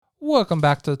Welcome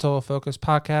back to the Total Focus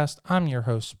Podcast. I'm your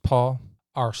host, Paul.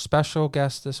 Our special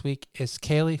guest this week is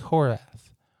Kaylee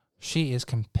Horath. She is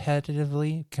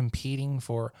competitively competing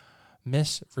for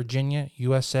Miss Virginia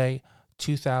USA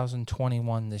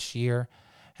 2021 this year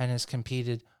and has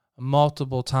competed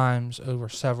multiple times over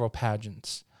several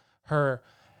pageants. Her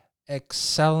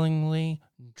excellingly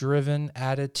driven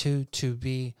attitude to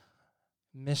be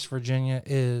Miss Virginia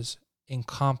is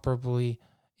incomparably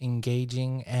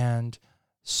engaging and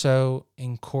so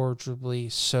incorrigibly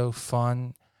so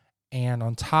fun. And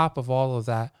on top of all of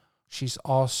that, she's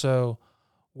also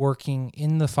working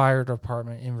in the fire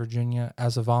department in Virginia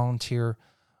as a volunteer,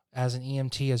 as an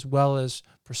EMT, as well as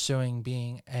pursuing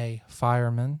being a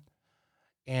fireman.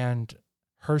 And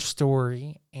her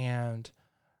story and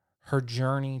her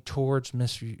journey towards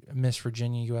Miss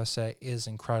Virginia USA is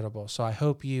incredible. So I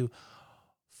hope you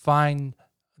find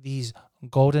these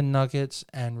golden nuggets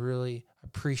and really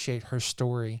appreciate her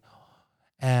story,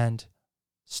 and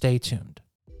stay tuned.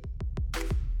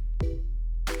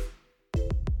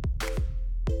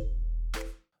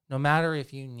 No matter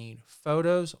if you need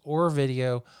photos or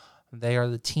video, they are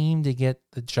the team to get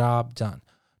the job done.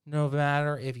 No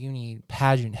matter if you need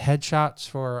pageant headshots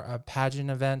for a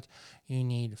pageant event, you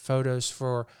need photos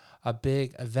for a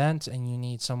big event and you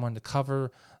need someone to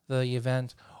cover the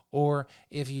event, or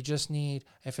if you just need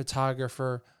a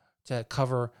photographer to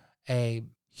cover a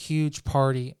huge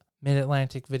party,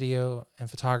 Mid-Atlantic Video and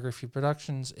Photography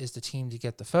Productions is the team to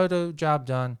get the photo job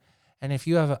done. And if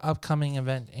you have an upcoming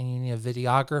event and you need a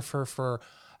videographer for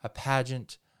a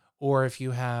pageant, or if you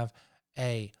have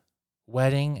a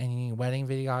wedding and you need a wedding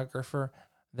videographer,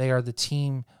 they are the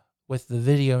team with the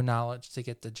video knowledge to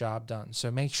get the job done. So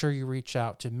make sure you reach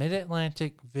out to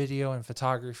Mid-Atlantic Video and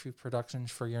Photography Productions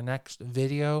for your next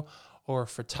video or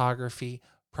photography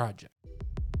project.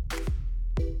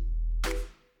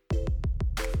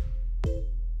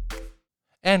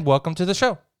 And welcome to the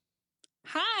show.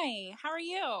 Hi, how are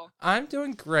you? I'm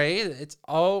doing great. It's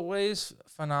always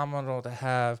phenomenal to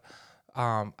have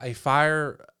a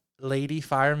fireman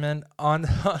on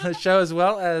the show, as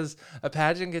well as a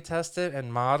pageant contestant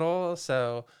and model.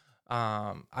 So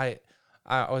I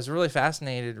was really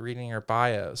fascinated reading your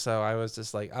bio. So I was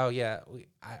just like, oh yeah,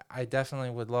 I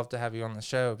definitely would love to have you on the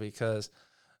show, because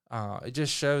it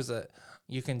just shows that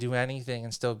you can do anything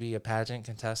and still be a pageant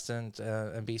contestant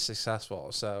and be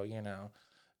successful. So,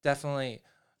 definitely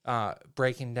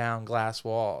breaking down glass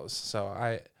walls. So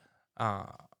I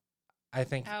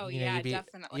think,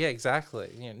 definitely. yeah,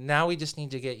 exactly. Now we just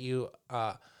need to get you,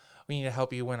 we need to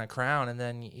help you win a crown, and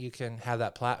then you can have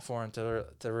that platform to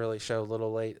really show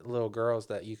little girls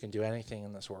that you can do anything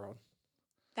in this world.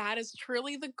 That is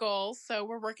truly the goal. So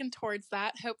we're working towards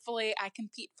that. Hopefully I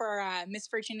compete for Miss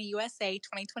Virginia USA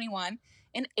 2021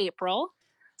 in April.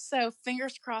 So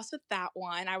fingers crossed with that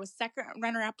one. I was second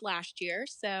runner-up last year.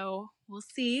 So we'll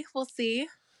see.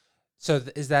 So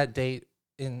is that date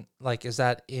is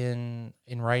that in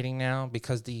writing now?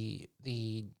 Because the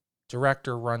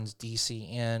director runs DC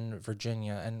in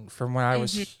Virginia, and from what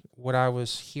I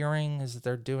was hearing is that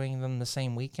they're doing them the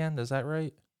same weekend. Is that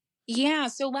right? Yeah,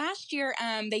 so last year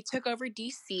they took over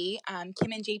DC.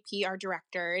 Kim and JP are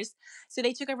directors. So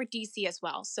they took over DC as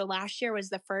well. So last year was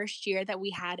the first year that we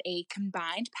had a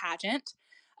combined pageant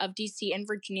of DC and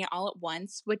Virginia all at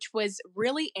once, which was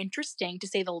really interesting to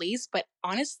say the least. But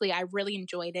honestly, I really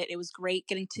enjoyed it. It was great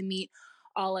getting to meet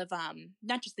all of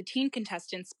not just the teen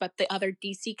contestants, but the other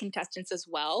DC contestants as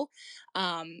well.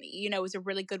 It was a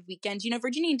really good weekend.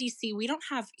 Virginia and DC, we don't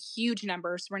have huge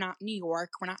numbers. We're not New York.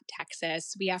 We're not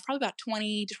Texas. We have probably about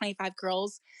 20 to 25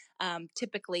 girls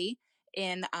typically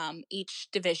in each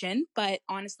division. But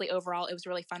honestly, overall, it was a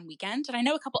really fun weekend. And I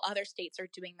know a couple other states are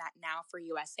doing that now for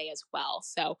USA as well.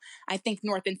 So I think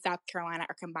North and South Carolina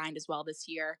are combined as well this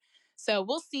year. So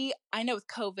we'll see. I know with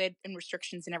COVID and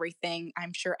restrictions and everything,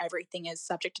 I'm sure everything is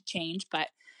subject to change. But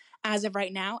as of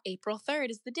right now, April 3rd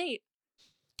is the date.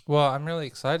 Well, I'm really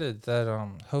excited that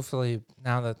hopefully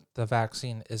now that the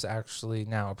vaccine is actually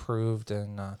now approved,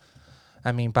 and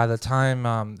by the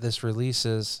time this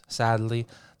releases, sadly,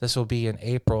 this will be in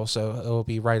April, so it will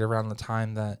be right around the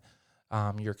time that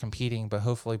you're competing. But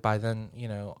hopefully by then,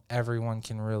 everyone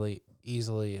can really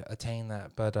easily attain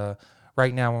that. But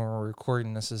right now, when we're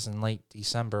recording, this is in late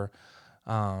December.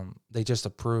 They just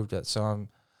approved it, so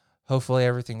hopefully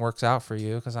everything works out for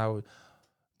you, because I would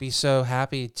be so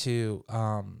happy to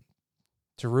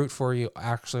root for you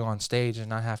actually on stage and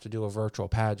not have to do a virtual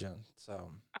pageant.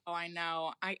 So. Oh, I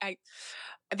know.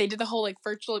 They did the whole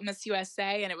virtual Miss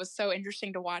USA, and it was so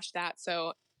interesting to watch that.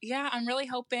 So yeah, I'm really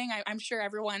hoping. I'm sure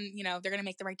everyone, they're going to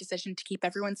make the right decision to keep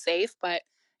everyone safe. But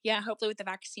yeah, hopefully with the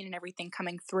vaccine and everything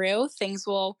coming through, things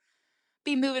will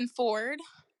be moving forward.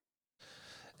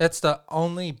 That's the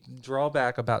only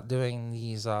drawback about doing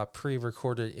these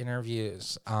pre-recorded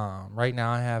interviews. Right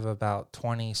now, I have about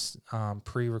 20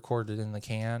 pre-recorded in the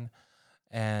can,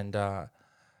 and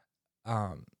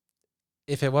um,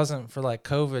 if it wasn't for like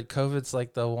COVID's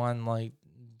like the one like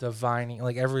divining,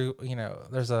 like every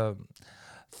there's a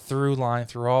through line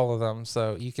through all of them,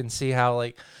 so you can see how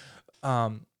like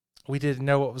we didn't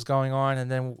know what was going on, and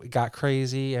then it got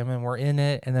crazy, and then we're in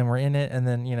it, and then we're in it, and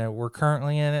then we're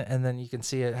currently in it, and then you can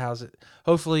see it. How's it?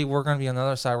 Hopefully, we're going to be on the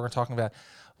other side. We're talking about,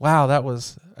 wow, that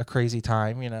was a crazy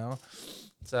time,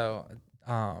 So,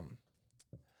 I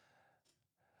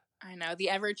know the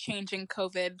ever changing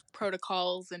COVID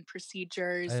protocols and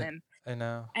procedures, I I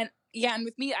know. and yeah, and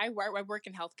with me, I work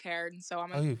in healthcare, and so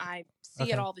Oh, you I see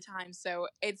it okay? all the time. So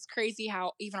it's crazy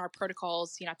how even our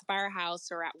protocols, at the firehouse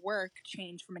or at work,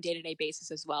 change from a day to day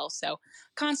basis as well. So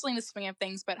constantly in the swing of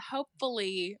things, but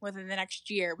hopefully within the next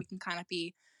year, we can kind of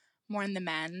be more in the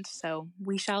mend. So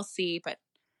we shall see, but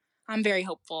I'm very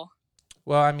hopeful.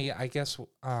 Well, I mean, I guess you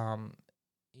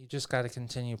just got to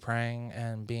continue praying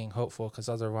and being hopeful, because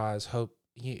otherwise,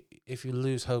 if you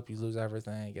lose hope, you lose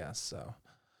everything, I guess. So.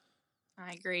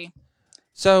 I agree.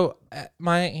 So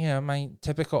my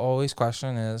typical always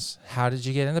question is, how did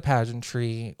you get into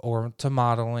pageantry or to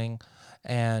modeling,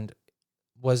 and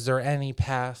was there any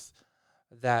path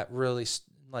that really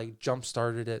like jump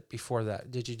started it before that?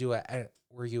 Did you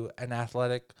were you an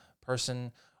athletic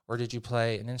person, or did you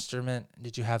play an instrument?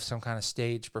 Did you have some kind of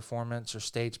stage performance or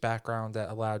stage background that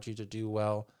allowed you to do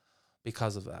well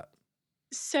because of that?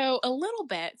 So a little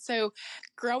bit. So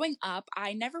growing up,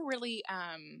 I never really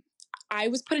I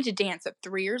was put into dance at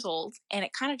 3 years old and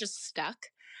it kind of just stuck.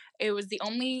 It was the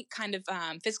only kind of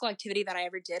physical activity that I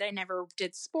ever did. I never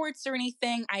did sports or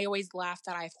anything. I always laughed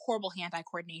that I have horrible hand-eye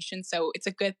coordination, so it's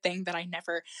a good thing that I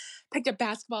never picked up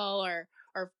basketball or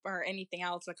anything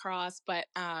else, lacrosse. But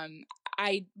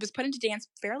I was put into dance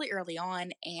fairly early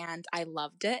on, and I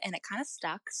loved it, and it kind of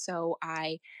stuck. So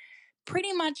I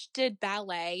pretty much did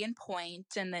ballet and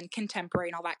point and then contemporary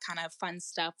and all that kind of fun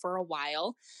stuff for a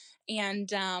while. And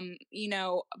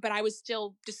but I was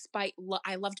still, despite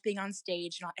I loved being on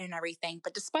stage and everything,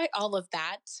 but despite all of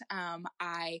that,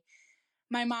 I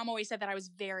my mom always said that I was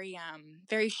very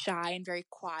shy and very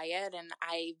quiet, and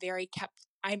I very kept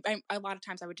I a lot of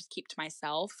times I would just keep to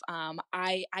myself.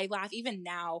 I laugh even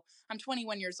now. I'm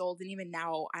 21 years old, and even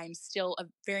now I'm still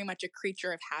very much a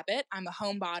creature of habit. I'm a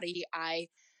homebody.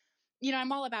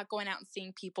 I'm all about going out and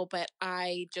seeing people, but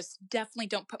I just definitely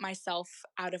don't put myself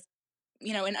out of,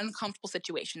 in uncomfortable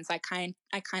situations. I kind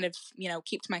of,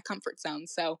 keep to my comfort zone.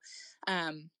 So,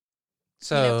 um, for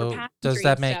So pageantry and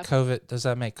stuff, does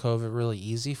that make COVID really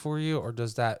easy for you, oh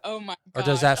my or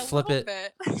does gosh, that a flip little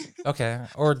it? bit. Okay.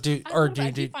 A little bit. I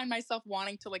do find myself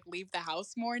wanting to like leave the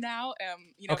house more now.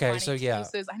 Okay, Finding so yeah,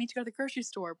 excuses. I need to go to the grocery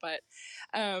store, but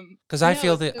cuz no. So I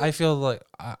feel like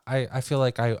I feel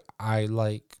like I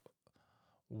like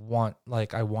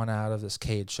I want out of this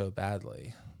cage so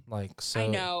badly. Like I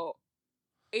so know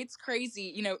it's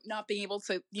crazy, not being able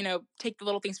to, take the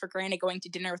little things for granted, going to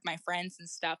dinner with my friends and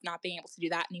stuff, not being able to do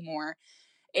that anymore.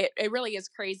 It really is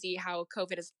crazy how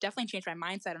COVID has definitely changed my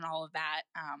mindset and all of that.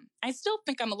 I still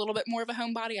think I'm a little bit more of a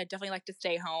homebody. I definitely like to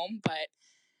stay home, but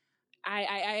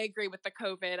I agree with the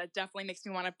COVID. It definitely makes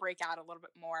me want to break out a little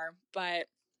bit more. But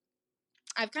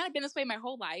I've kind of been this way my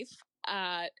whole life.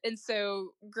 And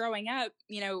so growing up,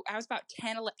 I was about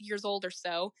 10 years old or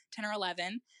so, 10 or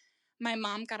 11. My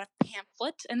mom got a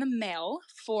pamphlet in the mail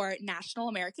for National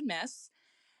American Miss,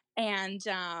 and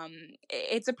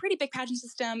it's a pretty big pageant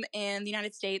system in the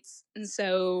United States. And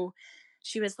so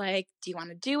she was like, "Do you want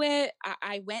to do it?"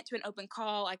 I went to an open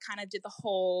call. I kind of did the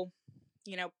whole,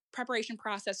 preparation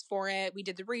process for it. We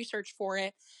did the research for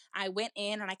it. I went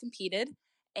in and I competed,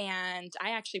 and I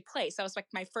actually placed. That was like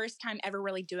my first time ever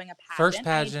really doing a pageant.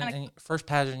 I had done a first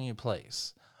pageant you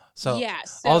place. So yeah.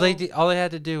 So all they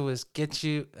had to do was get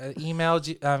you emailed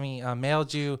you,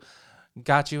 mailed you,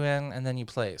 got you in, and then you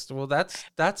placed. Well,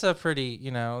 that's a pretty,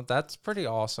 that's pretty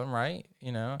awesome, right?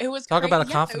 it was Talk crazy. about a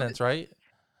Yeah, confidence, right?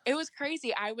 it was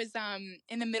crazy. I was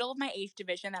in the middle of my age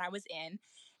division that I was in,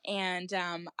 and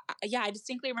yeah, I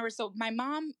distinctly remember. So my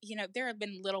mom, there have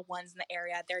been little ones in the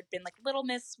area. There had been like Little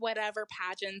Miss whatever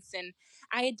pageants, and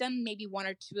I had done maybe one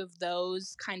or two of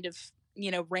those kind of.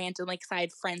 Randomly, because I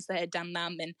had friends that had done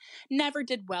them and never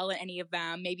did well in any of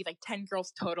them. Maybe like 10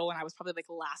 girls total, and I was probably like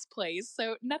last place.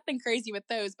 So nothing crazy with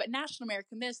those. But National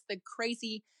American Miss, the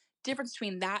crazy difference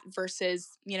between that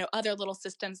versus other little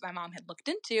systems my mom had looked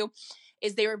into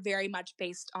is they were very much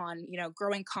based on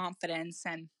growing confidence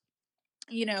and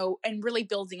and really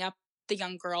building up the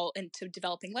young girl into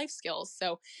developing life skills.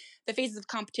 So the phases of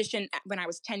competition when I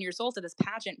was 10 years old at this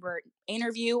pageant were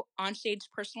interview, onstage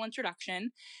personal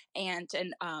introduction, and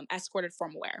an escorted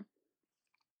formal wear.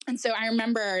 And so I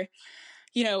remember,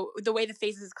 the way the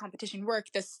phases of competition work,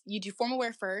 you do formal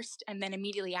wear first, and then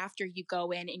immediately after you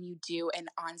go in and you do an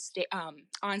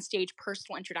on-stage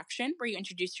personal introduction where you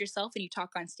introduce yourself and you talk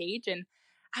on stage. And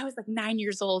I was like 9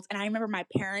 years old, and I remember my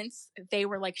parents, they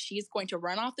were like, she's going to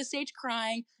run off the stage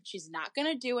crying. She's not going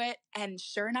to do it. And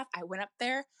sure enough, I went up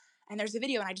there and there's a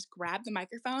video, and I just grabbed the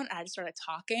microphone and I just started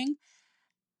talking.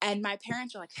 And my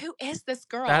parents were like, who is this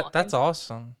girl? That's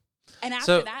awesome. And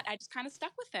after that, I just kind of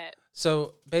stuck with it.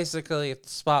 So basically, if the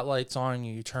spotlight's on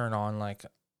you, you turn on like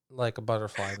a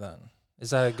butterfly. Then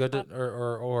is that a good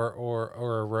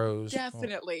or a rose?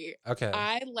 Definitely. Okay.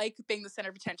 I like being the center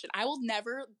of attention. I will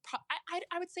never.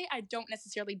 I would say I don't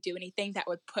necessarily do anything that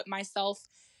would put myself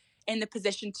in the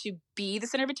position to be the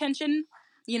center of attention.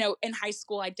 In high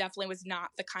school, I definitely was not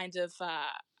the kind of.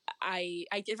 I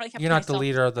really kept. You're not the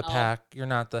leader of the pack. You're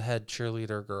not the head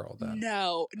cheerleader girl then.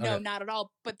 No, okay. Not at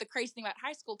all. But the crazy thing about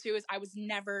high school too is I was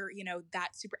never,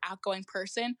 that super outgoing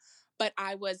person. But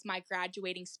I was my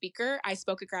graduating speaker. I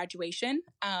spoke at graduation,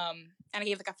 and I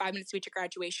gave like a 5-minute speech at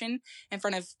graduation in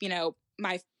front of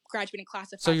my graduating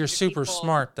class of. So you're super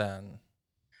smart then.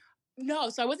 No,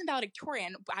 so I wasn't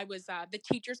valedictorian. I was the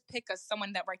teachers pick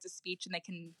someone that writes a speech, and they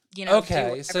can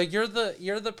Okay, so you're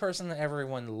the person that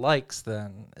everyone likes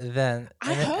then.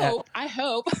 I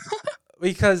hope.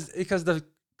 because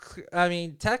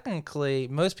technically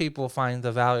most people find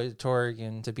the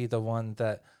valedictorian to be the one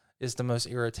that is the most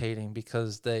irritating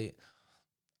because they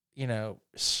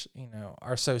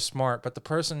are so smart, but the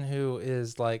person who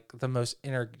is like the most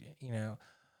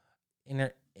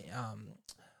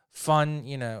fun,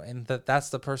 and that's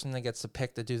the person that gets to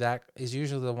pick to do that is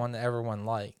usually the one that everyone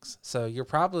likes. So you're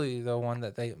probably the one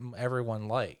that everyone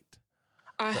liked.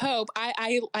 I hope.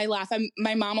 I laugh.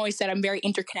 My mom always said I'm very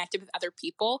interconnected with other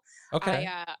people. Okay.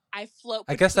 I float.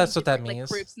 I guess that's what that means.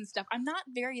 Like, groups and stuff. I'm not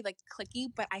very cliquey,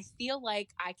 but I feel like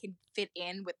I can fit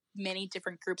in with many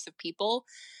different groups of people.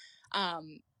 I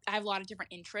have a lot of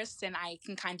different interests, and I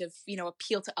can kind of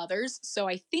appeal to others. So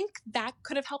I think that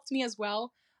could have helped me as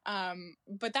well.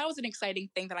 But that was an exciting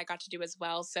thing that I got to do as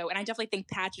well. So, and I definitely think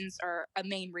pageants are a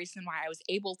main reason why I was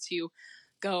able to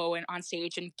go and on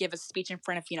stage and give a speech in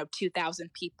front of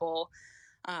 2,000 people.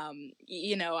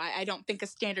 I don't think a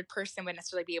standard person would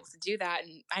necessarily be able to do that.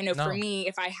 And I know for me,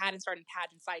 if I hadn't started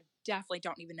pageants, I definitely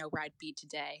don't even know where I'd be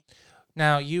today.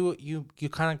 Now you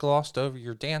kind of glossed over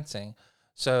your dancing.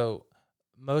 So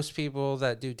most people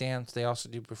that do dance, they also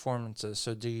do performances.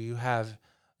 So did you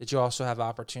also have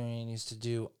opportunities to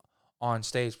do on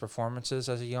stage performances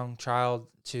as a young child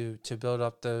to build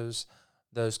up those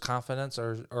confidence,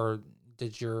 or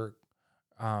did your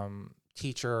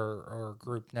teacher or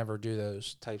group never do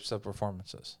those types of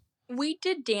performances? We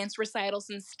did dance recitals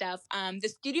and stuff. The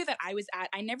studio that I was at,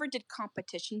 I never did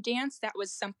competition dance. That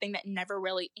was something that never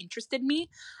really interested me.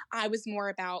 I was more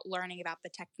about learning about the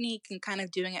technique and kind of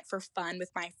doing it for fun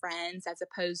with my friends, as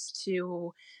opposed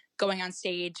to going on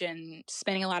stage and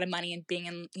spending a lot of money and being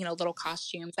in, little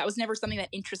costumes. That was never something that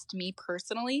interested me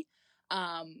personally.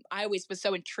 I always was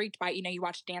so intrigued by, you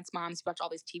watch Dance Moms, you watch all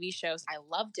these TV shows. I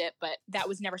loved it, but that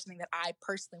was never something that I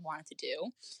personally wanted to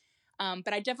do.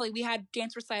 But we had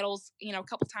dance recitals, a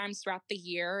couple times throughout the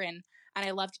year, and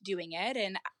I loved doing it.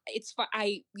 And it's fun.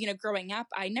 Growing up,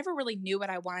 I never really knew what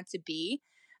I wanted to be.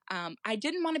 I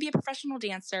didn't want to be a professional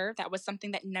dancer. That was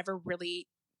something that never really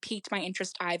piqued my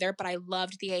interest either, but I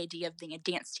loved the idea of being a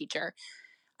dance teacher.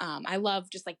 I love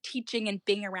just teaching and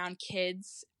being around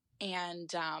kids. And,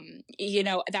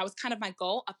 that was kind of my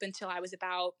goal up until I was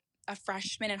about a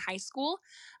freshman in high school.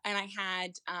 And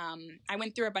I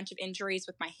went through a bunch of injuries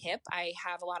with my hip. I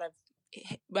have a lot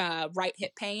of right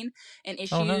hip pain and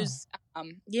issues. Oh,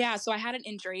 no. So I had an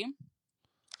injury.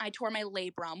 I tore my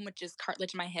labrum, which is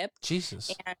cartilage in my hip.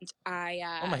 Jesus. And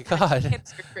I oh my God. Hip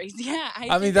surgeries. Yeah.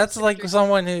 I mean, that's like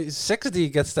someone who's 60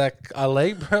 gets a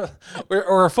labrum,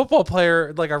 or a football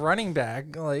player, like a running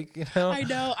back, I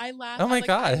know. I laugh. Oh my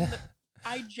God.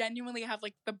 I genuinely have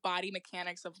the body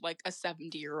mechanics of a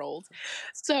 70-year-old.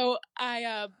 So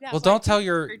I well, don't tell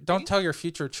your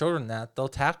future children that. They'll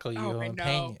tackle you and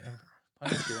pain you.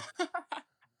 Punish you.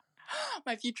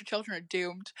 My future children are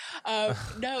doomed.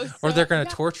 No, or they're going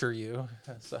to torture you.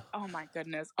 So. Oh my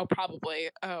goodness. Oh, probably.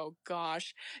 Oh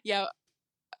gosh. Yeah.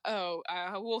 Oh,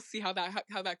 we'll see how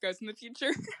that goes in the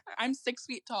future. I'm 6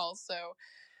 feet tall, so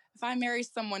if I marry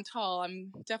someone tall,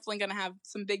 I'm definitely going to have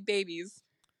some big babies.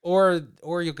 Or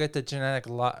you'll get the genetic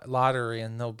lottery,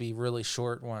 and they'll be really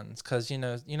short ones, because you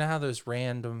know how those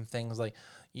random things, like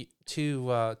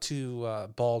two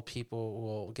bald people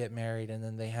will get married, and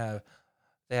then they have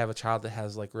a child that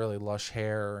has like really lush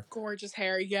hair, Gorgeous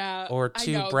hair. Yeah, or I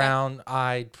two know that.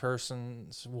 brown-eyed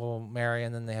persons will marry,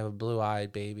 and then they have a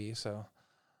blue-eyed baby. So.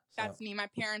 That's me. My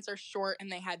parents are short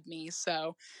and they had me,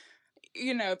 so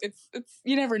it's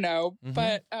you never know. Mm-hmm.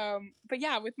 But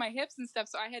yeah, with my hips and stuff,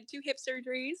 so I had 2 hip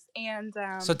surgeries and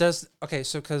So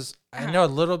because I uh know a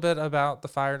little bit about the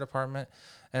fire department,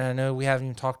 and I know we haven't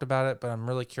even talked about it, but I'm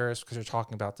really curious because you're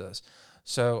talking about this.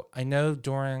 So I know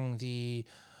during the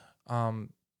um,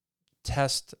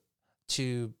 test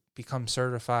to become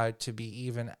certified to be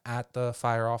even at the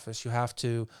fire office, you have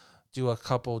to do a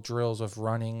couple drills of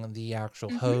running the actual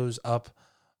mhm, hose up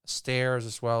stairs,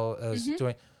 as well as mhm.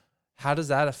 doing. How does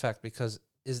that affect? Because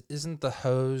isn't the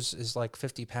hose is like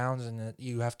 50 pounds, and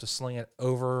you have to sling it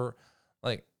over,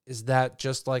 like, is that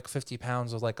just like 50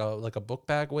 pounds of like a book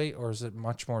bag weight, or is it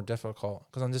much more difficult?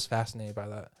 Because I'm just fascinated by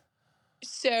that.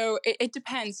 So it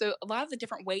depends. So a lot of the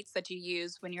different weights that you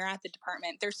use when you're at the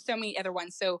department, there's so many other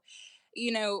ones. So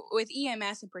with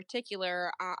EMS in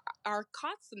particular, our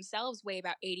cots themselves weigh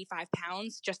about 85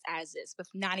 pounds just as is, with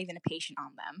not even a patient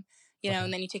on them. Okay.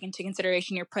 And then you take into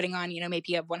consideration you're putting on,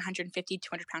 maybe a 150,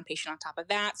 200 pound patient on top of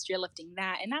that. So you're lifting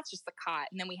that, and that's just the cot.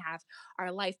 And then we have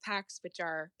our life packs, which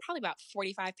are probably about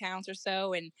 45 pounds or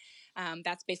so. And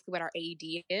that's basically what our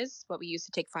AED is, what we use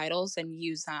to take vitals and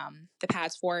use the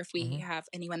pads for if we Mm-hmm. have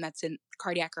anyone that's in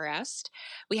cardiac arrest.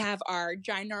 We have our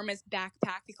ginormous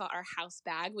backpack. We call it our house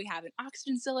bag. We have an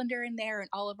oxygen cylinder in there and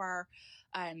all of our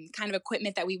kind of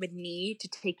equipment that we would need to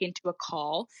take into a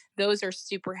call. Those are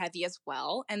super heavy as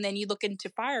well. And then you look into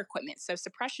fire equipment. So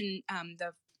suppression,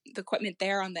 the equipment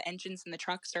there on the engines and the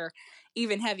trucks are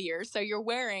even heavier. So you're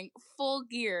wearing full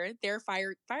gear. Their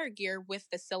fire gear with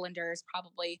the cylinder is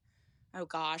probably, oh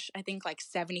gosh, I think like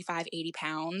 75, 80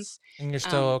 pounds. And you're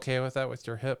still Um, okay with that with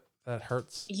your hip? That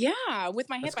hurts. yeah, with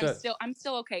my hip, That's I'm good.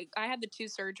 still okay. I had the 2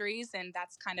 surgeries, and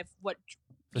that's kind of what ended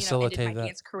my Facilitate that.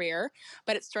 dance career.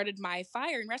 But it started my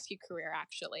fire and rescue career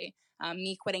actually.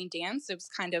 Me quitting dance, it was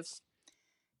kind of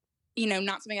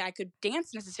not something I could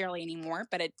dance necessarily anymore,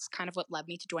 but it's kind of what led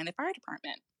me to join the fire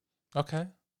department. Okay.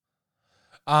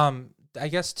 I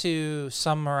guess to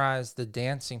summarize the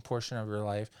dancing portion of your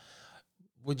life,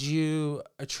 would you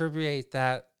attribute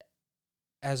that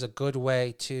as a good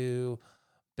way to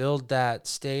build that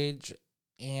stage,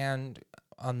 and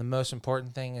on the most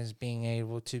important thing is being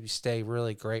able to stay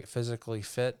really great physically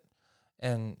fit?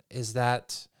 And is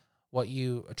that what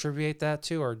you attribute that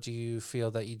to, or do you feel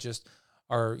that you just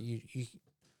are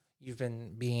you've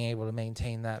been being able to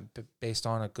maintain that based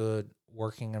on a good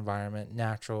working environment,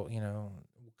 natural,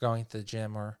 going to the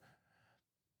gym, or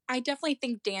I definitely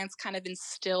think dance kind of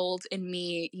instilled in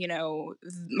me,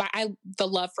 the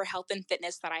love for health and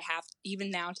fitness that I have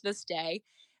even now to this day.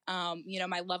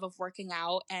 My love of working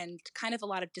out and kind of a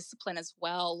lot of discipline as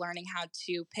well, learning how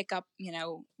to pick up,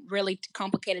 really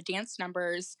complicated dance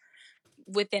numbers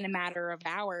within a matter of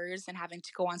hours and having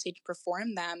to go on stage and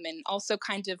perform them, and also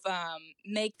kind of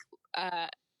make uh,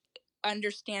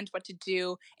 understand what to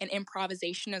do in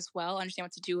improvisation as well, understand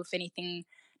what to do if anything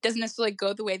doesn't necessarily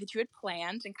go the way that you had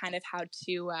planned, and kind of how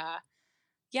to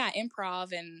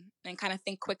improv and kind of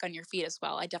think quick on your feet as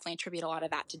well. I definitely attribute a lot of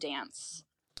that to dance.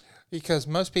 because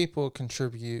most people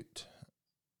contribute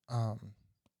um,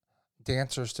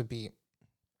 dancers to be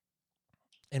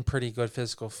in pretty good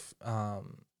physical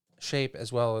shape,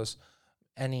 as well as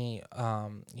any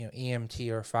EMT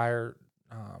or fire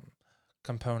um,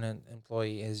 component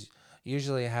employee is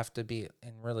usually have to be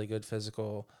in really good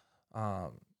physical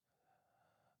um,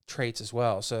 traits as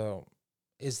well. So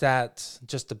is that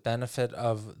just the benefit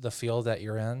of the field that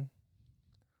you're in?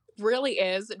 Really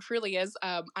is. It truly is.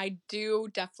 I do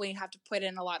definitely have to put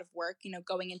in a lot of work,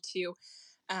 going into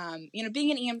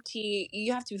being an EMT,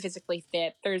 you have to be physically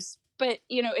fit. But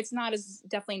it's not as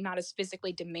definitely not as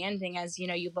physically demanding as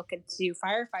you look into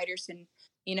firefighters, and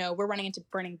we're running into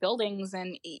burning buildings,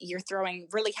 and you're throwing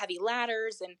really heavy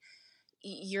ladders, and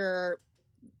you're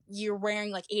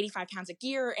wearing like 85 pounds of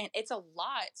gear, and it's a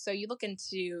lot. So you look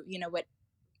into what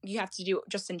you have to do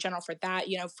just in general for that.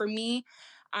 For me,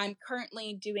 I'm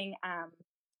currently doing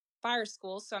fire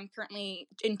school. So I'm currently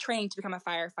in training to become a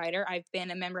firefighter. I've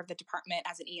been a member of the department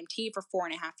as an EMT for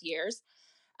 4.5 years.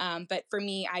 But for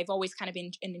me, I've always kind of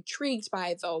been intrigued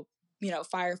by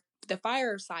the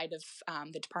fire side of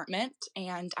the department,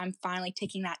 and I'm finally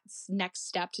taking that next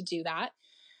step to do that.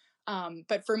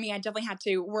 But for me, I definitely had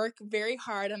to work very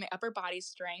hard on my upper body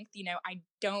strength. I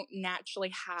don't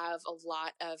naturally have a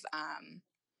lot of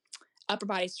upper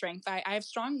body strength. I have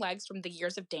strong legs from the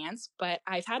years of dance, but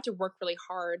I've had to work really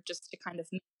hard just to kind of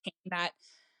maintain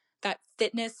that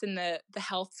fitness and the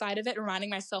health side of it, reminding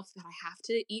myself that I have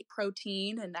to eat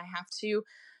protein and I have to,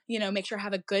 make sure I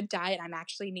have a good diet. I'm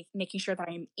actually making sure that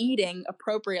I'm eating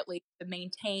appropriately to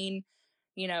maintain,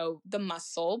 the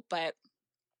muscle. But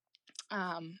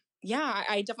yeah,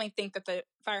 I definitely think that the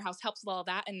Firehouse helps with all of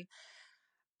that. And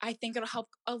I think it'll help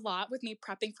a lot with me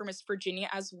prepping for Miss Virginia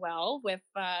as well, with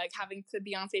having to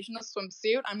be on stage in a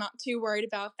swimsuit. I'm not too worried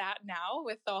about that now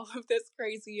with all of this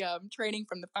crazy training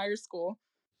from the fire school.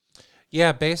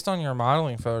 Yeah, based on your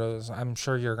modeling photos, I'm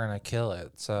sure you're gonna kill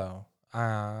it. So,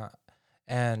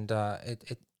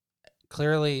 it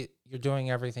clearly you're doing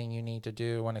everything you need to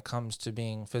do when it comes to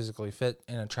being physically fit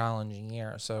in a challenging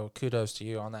year. So, kudos to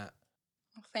you on that.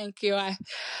 Well, thank you. I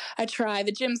try.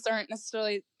 The gyms aren't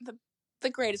necessarily the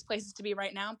greatest places to be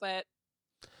right now, but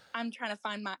I'm trying to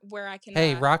find where I can.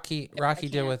 Hey, Rocky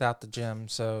did without the gym,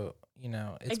 so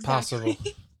it's exactly. possible.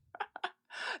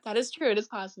 That is true. It is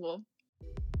possible.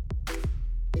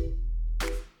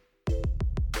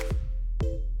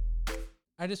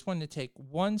 I just wanted to take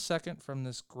 1 second from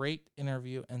this great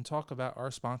interview and talk about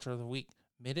our sponsor of the week,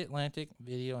 Mid-Atlantic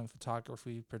Video and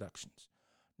Photography Productions.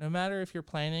 No matter if you're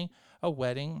planning a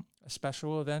wedding, a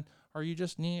special event, or you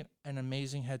just need an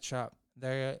amazing headshot,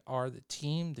 they are the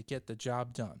team to get the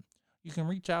job done. You can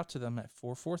reach out to them at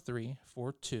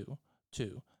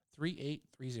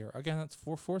 443-422-3830. Again, that's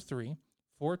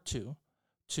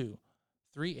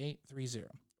 443-422-3830.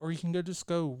 Or you can just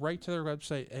go right to their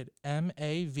website at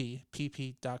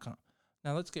mavpp.com.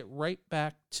 Now let's get right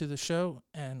back to the show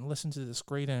and listen to this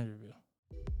great interview.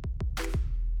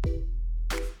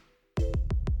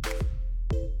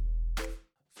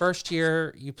 First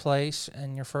year you place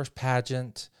in your first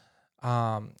pageant,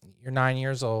 you're 9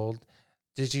 years old.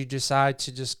 Did you decide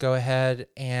to just go ahead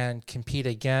and compete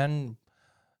again,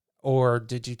 or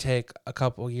did you take a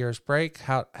couple years break?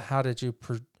 How did you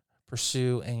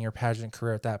pursue in your pageant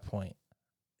career at that point?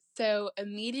 So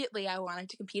immediately I wanted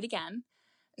to compete again.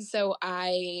 So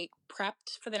I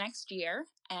prepped for the next year,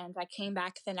 and I came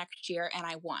back the next year and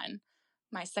I won.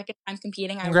 My second time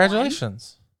competing,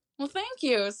 Congratulations. I won. Well, thank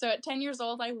you. So at 10 years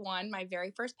old, I won my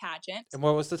very first pageant. And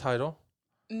what was the title?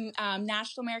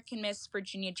 National American Miss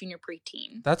Virginia Junior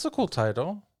Preteen. That's a cool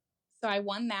title. So I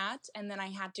won that, and then I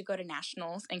had to go to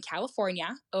nationals in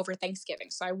California over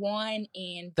Thanksgiving. So I won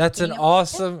in. That's an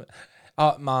awesome.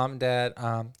 Mom, Dad.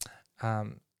 I'm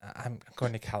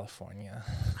going to California.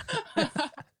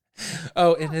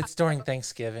 Oh, and it's during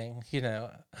Thanksgiving,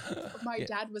 My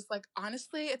dad was like,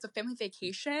 honestly, it's a family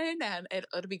vacation and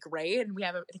it'll be great. And we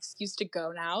have an excuse to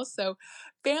go now. So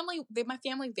my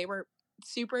family, they were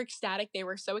super ecstatic. They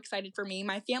were so excited for me.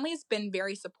 My family has been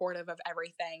very supportive of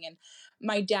everything. And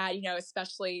my dad,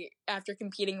 especially after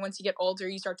competing, once you get older,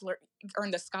 you start to earn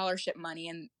the scholarship money.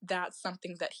 And that's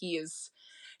something that he's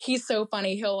so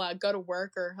funny. He'll go to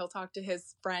work or he'll talk to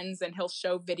his friends and he'll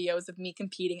show videos of me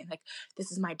competing and like,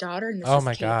 this is my daughter. And this oh is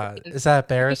my Kate. God. Is that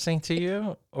embarrassing to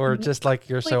you, or just like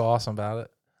you're so awesome about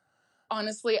it?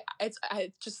 Honestly, it's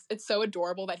so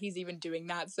adorable that he's even doing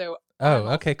that. So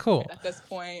okay, cool. At this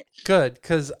point, good,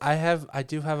 because I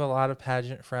do have a lot of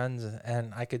pageant friends,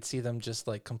 and I could see them just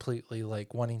like completely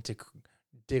like wanting to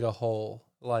dig a hole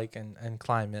like and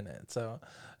climb in it. So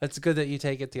it's good that you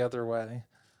take it the other way.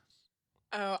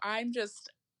 Oh, I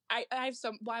have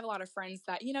a lot of friends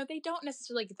that they don't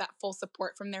necessarily get that full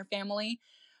support from their family.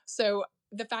 So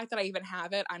the fact that I even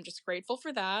have it, I'm just grateful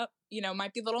for that.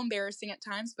 Might be a little embarrassing at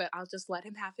times, but I'll just let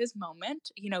him have his moment.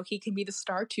 He can be the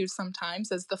star too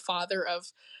sometimes as the father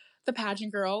of the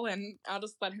pageant girl, and I'll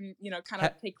just let him, kind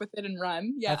of take with it and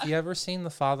run. Yeah. Have you ever seen The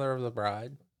Father of the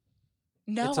Bride?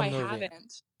 No, I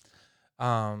haven't.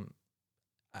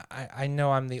 I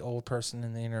know I'm the old person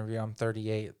in the interview. I'm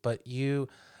 38, but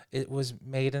it was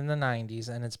made in the 90s,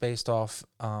 and it's based off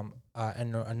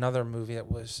another movie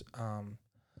that was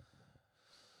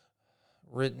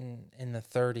written in the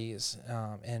 30s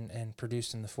and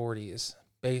produced in the 40s.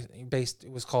 Based,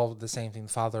 it was called the same thing,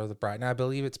 Father of the Bride. And I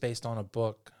believe it's based on a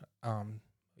book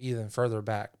even further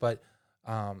back. But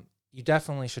you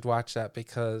definitely should watch that,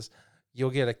 because you'll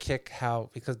get a kick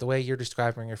because the way you're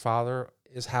describing your father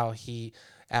is how he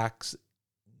acts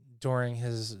during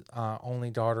his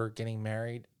only daughter getting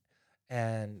married.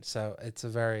 And so it's a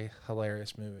very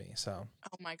hilarious movie. So,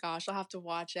 oh my gosh, I'll have to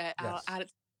watch it. Yes. I'll add it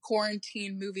to the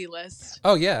quarantine movie list.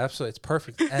 Oh yeah, absolutely. It's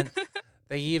perfect. And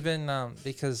they even,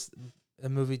 because the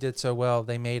movie did so well,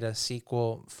 they made a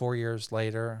sequel 4 years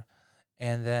later.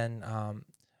 And then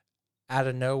out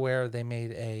of nowhere, they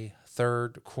made a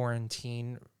third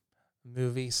quarantine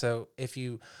movie. So if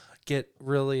you get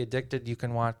really addicted, you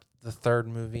can watch the third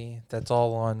movie. That's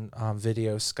all on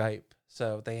video Skype.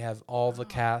 So they have all the Oh,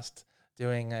 cast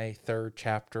doing a third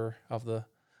chapter of the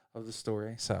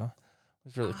story. So it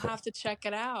was really I'll cool. have to check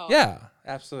it out. Yeah,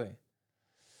 absolutely.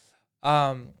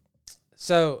 Um,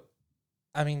 so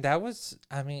I mean that was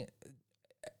I mean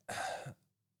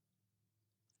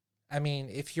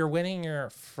if you're winning your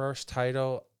first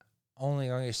title only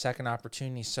on your second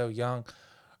opportunity so young,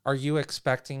 are you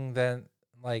expecting then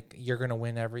like you're gonna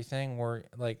win everything, or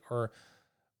like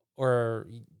or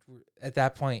at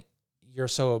that point you're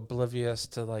so oblivious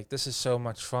to like this is so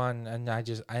much fun and I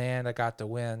got to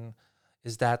win?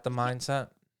 Is that the Yeah, mindset?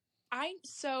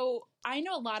 I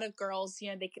know a lot of girls,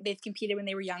 they've competed when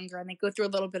they were younger and they go through a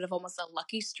little bit of almost a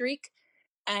lucky streak.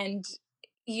 And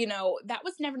that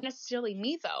was never necessarily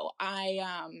me though.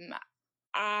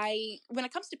 I when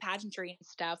it comes to pageantry and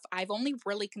stuff, I've only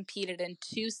really competed in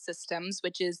two systems,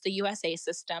 which is the USA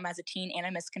system as a teen and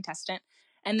a Miss contestant,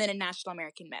 and then a National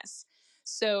American Miss.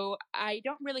 So I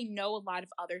don't really know a lot of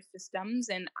other systems,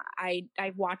 and I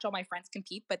watch all my friends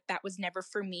compete, but that was never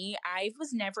for me. I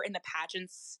was never in the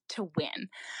pageants to win.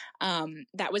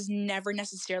 That was never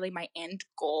necessarily my end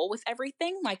goal with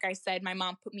everything. Like I said, my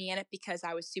mom put me in it because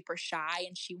I was super shy,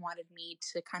 and she wanted me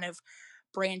to kind of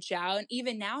branch out. And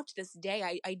even now to this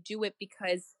day, I do it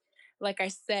because, like I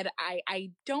said,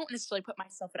 I don't necessarily put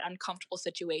myself in uncomfortable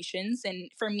situations.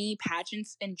 And for me,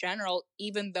 pageants in general,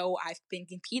 even though I've been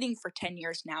competing for 10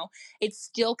 years now, it's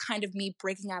still kind of me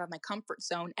breaking out of my comfort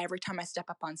zone every time I step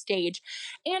up on stage.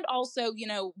 And also,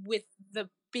 with the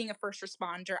being a first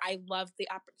responder, I love the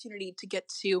opportunity to get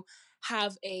to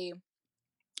have a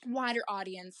wider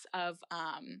audience of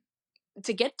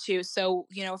to get to. So,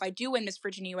 if I do win Miss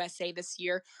Virginia USA this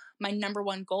year, my number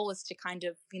one goal is to kind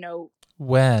of, bring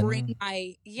When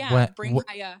my, yeah, when bring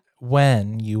my,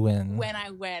 when you win? when I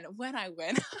win,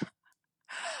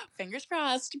 fingers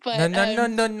crossed, No, but, no, no,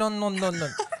 no, no, no, no, no.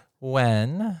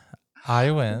 When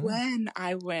I win. when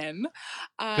I win, Good,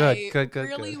 I good, good, good.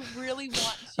 really, really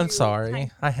want I'm to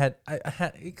sorry. I had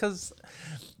because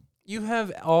you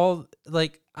have all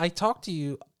like I talked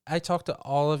to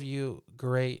all of you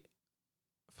great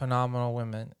phenomenal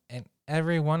women, and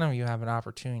every one of you have an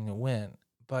opportunity to win.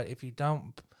 But if you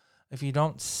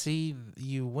don't see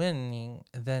you winning,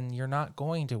 then you're not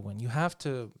going to win. You have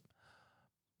to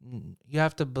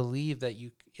believe that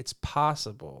it's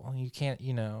possible. You can't,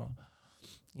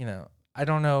 I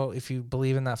don't know if you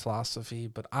believe in that philosophy,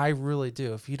 but I really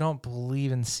do. If you don't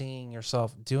believe in seeing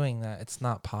yourself doing that, it's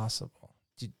not possible.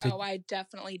 Oh, I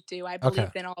definitely do. I Okay,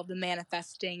 believe in all the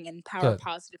manifesting and power of good.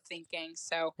 positive thinking.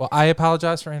 So, Well, I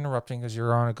apologize for interrupting because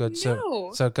you're on a good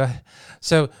no, so go ahead.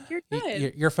 So you're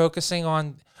good. you're focusing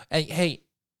on hey,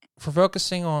 for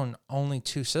focusing on only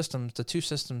two systems, the two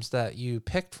systems that you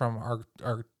picked from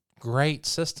are great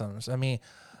systems.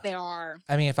 They are.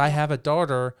 If I They have a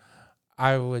daughter,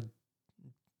 I would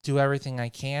do everything I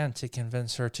can to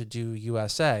convince her to do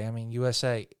USA.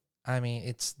 USA.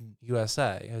 It's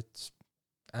USA.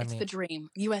 I It's mean, the dream.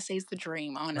 USA is the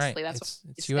dream, right. honestly. That's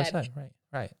what It's I said. USA. Right.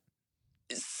 Right.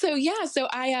 So yeah, so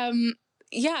I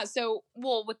yeah, so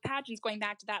well with pageants going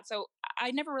back to that, so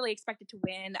I never really expected to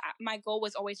win. My goal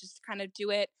was always just to kind of do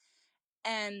it.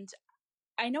 And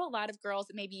I know a lot of girls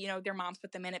that maybe, their moms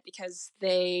put them in it because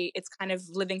it's kind of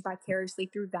living vicariously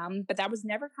through them, but that was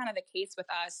never kind of the case with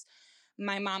us.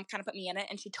 My mom kind of put me in it,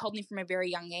 and she told me from a very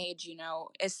young age,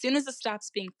 as soon as it stops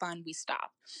being fun, we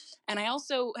stop. And I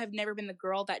also have never been the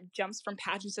girl that jumps from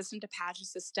pageant system to pageant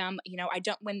system. I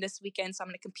don't win this weekend, so I'm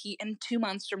going to compete in 2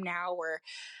 months from now. Or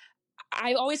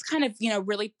I always kind of,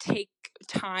 really take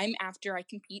time after I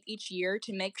compete each year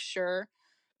to make sure,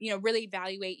 really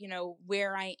evaluate,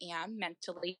 where I am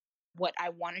mentally, what I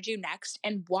want to do next,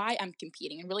 and why I'm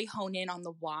competing, and really hone in on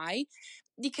the why.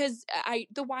 Because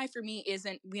the why for me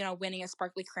isn't, winning a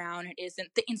sparkly crown. It isn't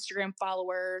the Instagram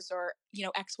followers or,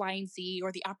 X, Y, and Z,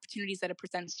 or the opportunities that it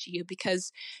presents to you,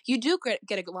 because you do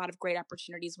get a lot of great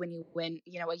opportunities when you win,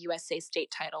 a USA state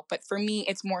title. But for me,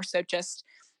 it's more so just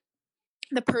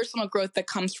the personal growth that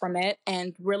comes from it,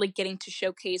 and really getting to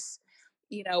showcase,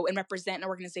 and represent an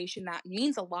organization that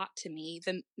means a lot to me.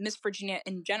 The Miss Virginia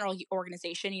in general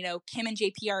organization, Kim and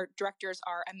JP, our directors,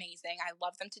 are amazing. I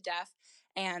love them to death.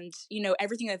 And,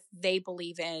 everything that they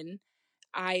believe in,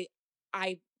 I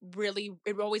I really,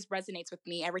 it always resonates with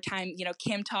me every time,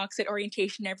 Kim talks at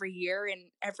orientation every year, and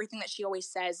everything that she always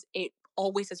says, it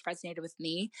always has resonated with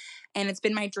me. And it's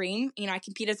been my dream. I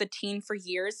competed as a teen for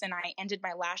years, and I ended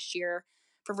my last year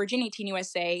for Virginia Teen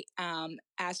USA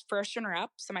as first runner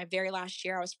up. So my very last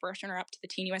year, I was first runner up to the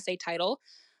Teen USA title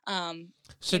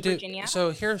So in Virginia.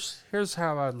 here's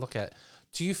how I look at it.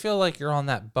 do you feel like you're on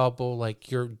that bubble?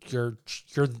 Like you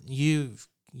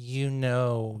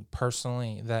know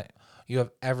personally that you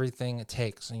have everything it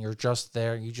takes, and you're just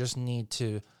there. You just need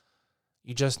to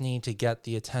get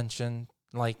the attention.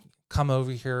 Like, come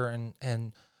over here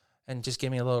and just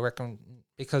give me a little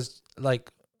because,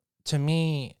 like, to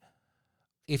me,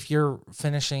 if you're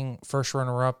finishing first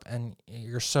runner up and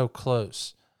you're so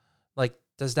close, like,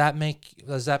 does that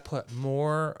put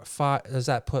more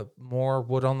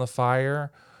wood on the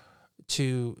fire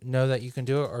to know that you can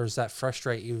do it, or does that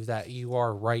frustrate you that you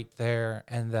are right there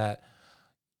and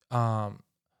um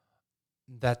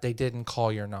that they didn't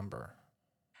call your number?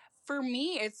 For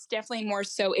me, it's definitely more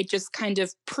so it just kind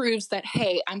of proves that,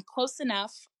 hey, I'm close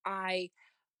enough. I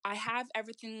have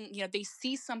everything, they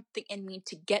see something in me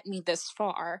to get me this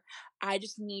far. I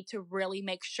just need to really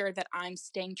make sure that I'm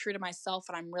staying true to myself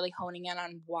and I'm really honing in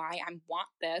on why I want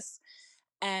this,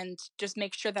 and just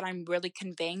make sure that I'm really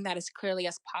conveying that as clearly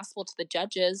as possible to the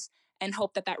judges, and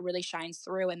hope that that really shines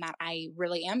through and that I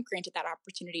really am granted that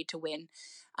opportunity to win.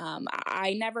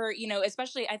 I never,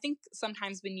 especially I think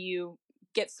sometimes when you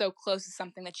get so close to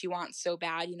something that you want so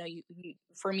bad,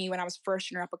 for me, when I was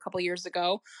first runner up a couple years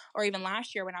ago, or even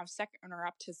last year when I was second runner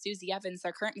up to Susie Evans,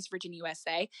 our current Miss Virginia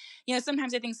USA,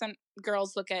 sometimes I think some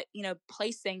girls look at,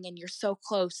 placing and you're so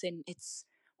close and it's,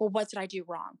 well, what did I do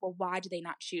wrong? Well, why did they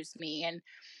not choose me? And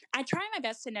I try my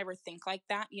best to never think like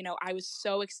that. I was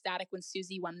so ecstatic when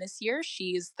Susie won this year.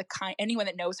 She's the kind, anyone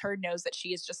that knows her knows that she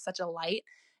is just such a light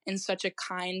and such a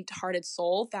kind hearted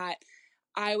soul that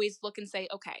I always look and say,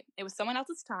 okay, it was someone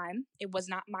else's time. It was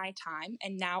not my time.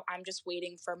 And now I'm just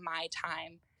waiting for my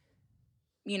time,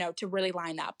 to really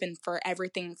line up, and for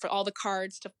everything, for all the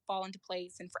cards to fall into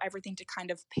place, and for everything to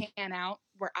kind of pan out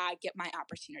where I get my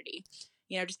opportunity.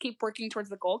 Just keep working towards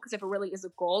the goal, because if it really is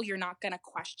a goal, you're not going to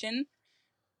question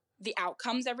the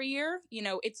outcomes every year.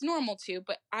 It's normal to,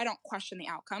 but I don't question the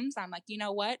outcomes. I'm like, you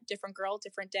know what? Different girl,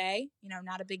 different day,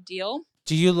 not a big deal.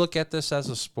 Do you look at this as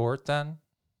a sport then?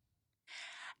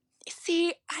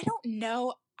 See, I don't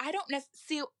know. I don't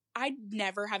see. I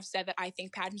never have said that I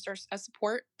think pageants are a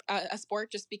sport,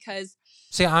 just because.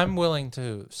 See, I'm willing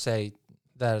to say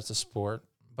that it's a sport,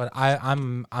 but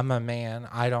I'm a man.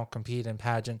 I don't compete in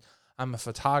pageant. I'm a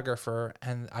photographer,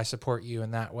 and I support you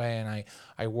in that way. And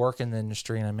I work in the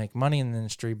industry and I make money in the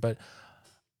industry. But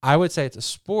I would say it's a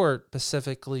sport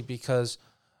specifically because,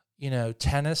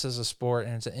 tennis is a sport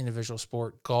and it's an individual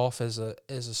sport. Golf is a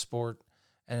sport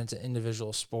and it's an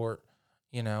individual sport.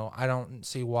 I don't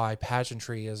see why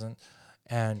pageantry isn't.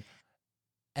 And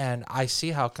I see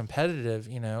how competitive,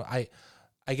 I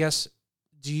guess,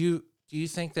 do you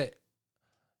think that,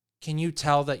 can you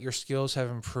tell that your skills have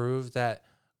improved, that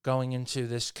going into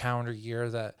this calendar year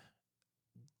that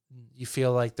you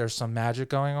feel like there's some magic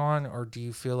going on, or do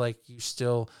you feel like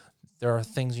there are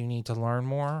things you need to learn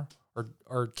more,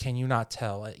 or can you not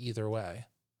tell either way?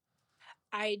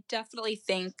 I definitely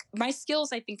think my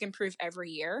skills, I think, improve every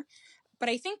year. But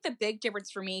I think the big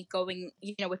difference for me going,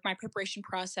 with my preparation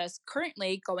process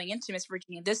currently going into Miss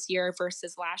Virginia this year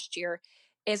versus last year,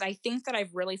 is I think that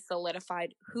I've really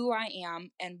solidified who I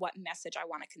am and what message I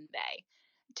want to convey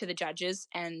to the judges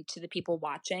and to the people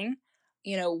watching.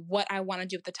 What I want to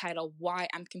do with the title, why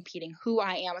I'm competing, who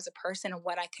I am as a person, and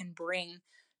what I can bring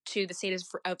to the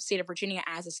state of Virginia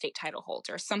as a state title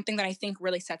holder. Something that I think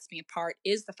really sets me apart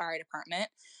is the fire department.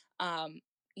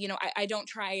 I don't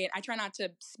try it. I try not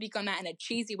to speak on that in a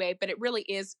cheesy way, but it really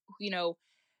is,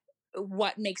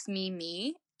 what makes me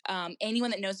me.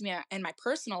 Anyone that knows me in my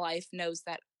personal life knows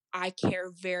that I care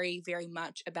very, very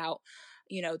much about,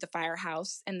 the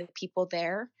firehouse and the people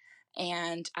there.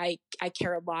 And I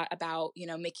care a lot about,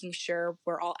 making sure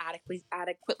we're all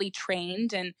adequately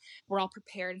trained and we're all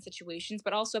prepared in situations,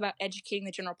 but also about educating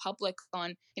the general public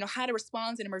on, how to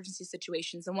respond in emergency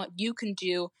situations and what you can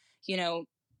do, you know,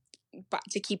 but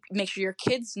to make sure your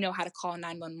kids know how to call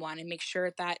 911, and make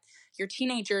sure that your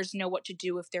teenagers know what to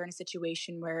do if they're in a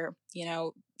situation where,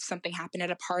 something happened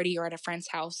at a party or at a friend's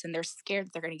house and they're scared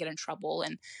that they're going to get in trouble.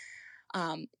 And,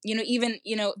 even,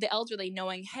 the elderly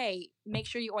knowing, hey, make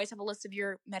sure you always have a list of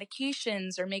your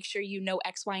medications, or make sure you know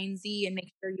X, Y, and Z, and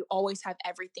make sure you always have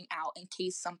everything out in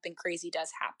case something crazy does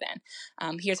happen.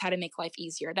 Here's how to make life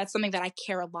easier. That's something that I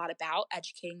care a lot about,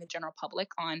 educating the general public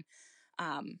on,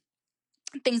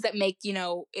 things that make,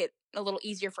 it a little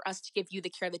easier for us to give you the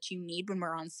care that you need when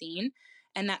we're on scene.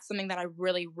 And that's something that I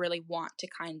really, really want to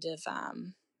kind of,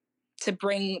 to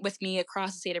bring with me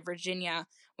across the state of Virginia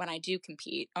when I do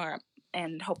compete,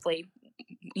 and hopefully,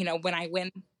 when I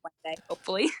win one day,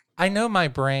 hopefully. I know my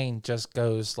brain just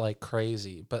goes like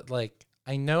crazy, but like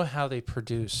I know how they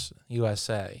produce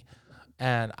USA,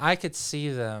 and I could see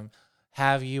them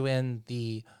have you in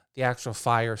the actual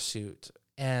fire suit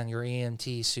and your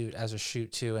EMT suit as a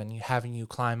shoot too, and having you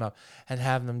climb up and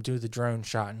have them do the drone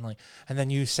shot, and then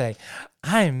you say,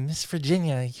 "I'm Miss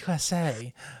Virginia,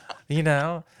 USA,"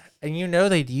 and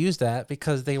they'd use that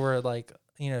because they were like,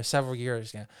 several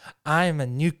years ago. I'm a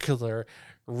nuclear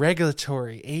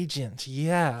regulatory agent,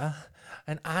 yeah,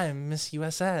 and I'm Miss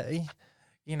USA.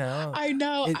 I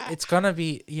know. It's gonna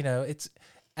be,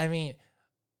 I mean,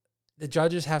 the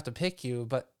judges have to pick you,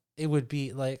 but it would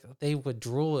be like they would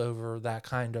drool over that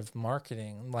kind of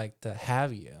marketing, like to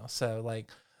have you. So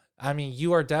like, I mean,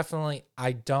 you are definitely.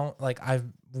 I don't like. I've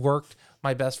worked.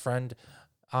 My best friend,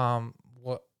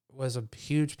 what was a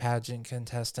huge pageant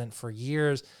contestant for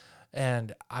years,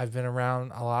 and I've been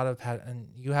around a lot of and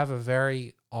you have a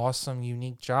very awesome,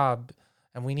 unique job.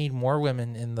 And we need more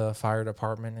women in the fire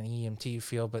department and EMT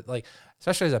field, but like,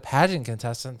 especially as a pageant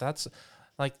contestant, that's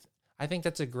like, I think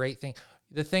that's a great thing.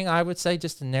 The thing I would say,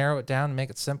 just to narrow it down and make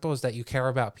it simple, is that you care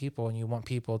about people and you want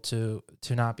people to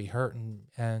not be hurt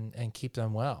and keep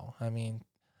them well. I mean,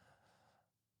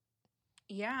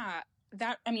 yeah,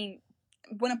 I mean,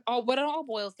 what it all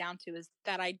boils down to is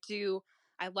that I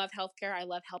love healthcare. I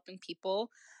love helping people.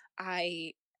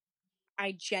 I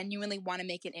I genuinely want to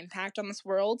make an impact on this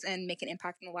world and make an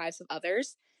impact in the lives of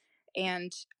others.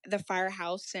 And the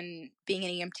firehouse and being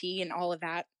an EMT and all of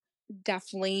that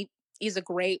definitely is a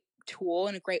great tool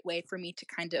and a great way for me to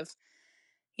kind of,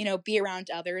 be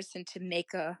around others and to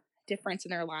make a difference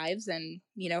in their lives. And,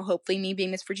 hopefully me being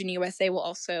Miss Virginia USA will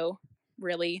also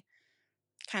really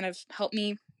kind of help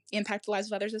me impact the lives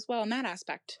of others as well in that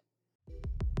aspect.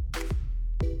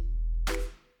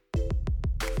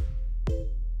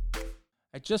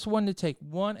 I just wanted to take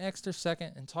one extra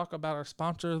second and talk about our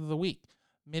sponsor of the week,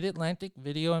 Mid-Atlantic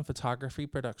Video and Photography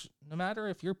Production. No matter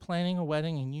if you're planning a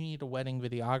wedding and you need a wedding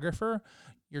videographer,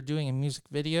 you're doing a music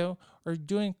video, or you're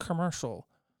doing a commercial,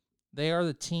 they are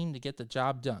the team to get the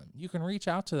job done. You can reach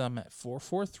out to them at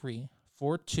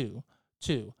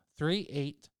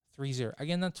 443-422-3830.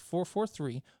 Again, that's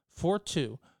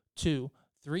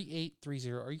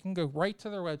 443-422-3830. Or you can go right to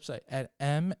their website at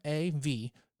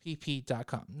mavpp.com.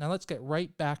 Now let's get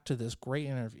right back to this great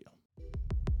interview.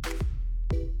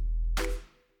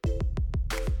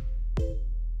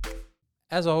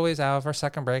 As always, out of our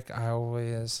second break, I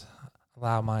always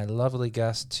allow my lovely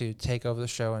guests to take over the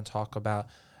show and talk about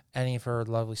any of her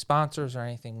lovely sponsors or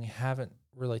anything we haven't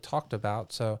really talked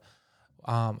about. So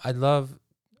I'd love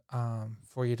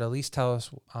for you to at least tell us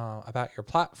about your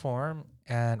platform,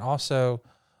 and also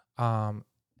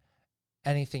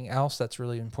anything else that's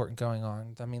really important going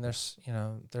on. I mean, there's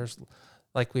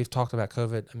like we've talked about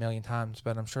COVID a million times,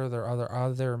 but I'm sure there are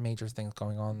other major things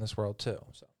going on in this world too.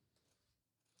 So.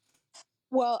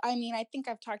 Well, I mean, I think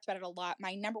I've talked about it a lot.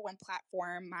 My number one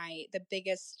platform, the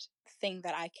biggest thing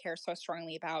that I care so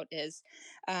strongly about is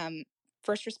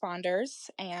first responders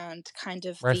and kind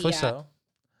of Rightfully so.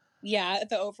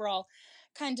 the overall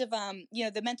kind of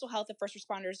the mental health of first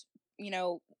responders,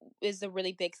 is a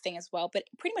really big thing as well. But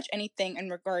pretty much anything in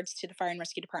regards to the fire and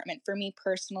rescue department, for me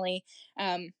personally,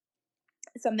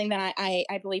 something that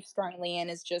I believe strongly in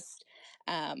is just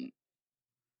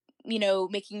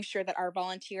making sure that our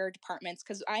volunteer departments,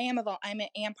 because I am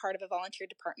part of a volunteer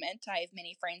department. I have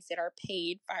many friends that are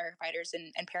paid firefighters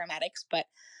and paramedics, but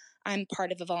I'm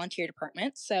part of a volunteer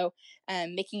department. So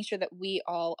making sure that we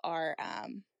all are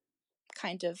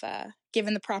kind of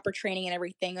given the proper training and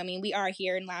everything. I mean, we are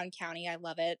here in Loudoun County. I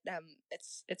love it.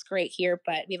 It's great here,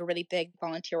 but we have a really big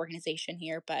volunteer organization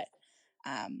here. But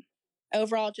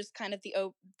overall, just kind of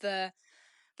the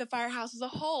firehouse as a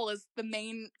whole is the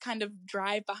main kind of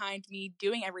drive behind me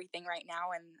doing everything right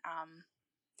now, and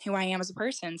who I am as a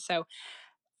person. So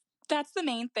that's the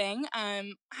main thing.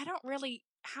 I don't really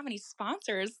have any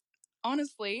sponsors,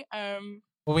 honestly. Well,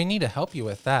 we need to help you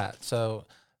with that. So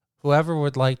whoever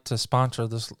would like to sponsor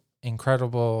this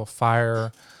incredible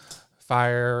fire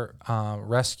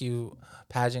rescue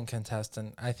pageant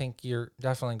contestant, I think you're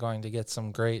definitely going to get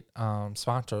some great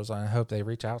sponsors, and I hope they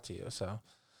reach out to you. So.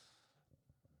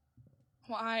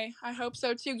 Well, I hope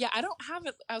so too. Yeah, I don't have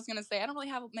it. I was gonna say I don't really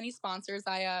have many sponsors.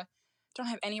 I don't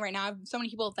have any right now. I have so many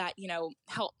people that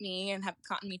help me and have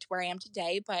gotten me to where I am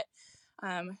today, but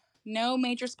no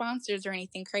major sponsors or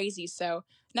anything crazy. So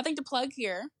nothing to plug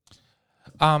here.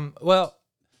 Well,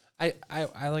 I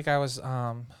like I was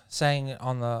saying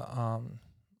on the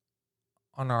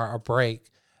on our break,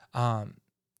 I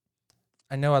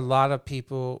know a lot of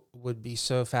people would be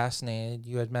so fascinated.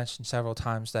 You had mentioned several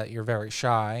times that you're very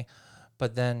shy,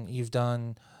 but then you've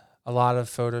done a lot of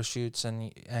photo shoots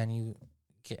and you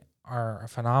are a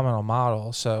phenomenal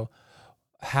model. So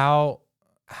how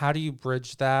do you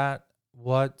bridge that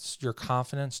what's your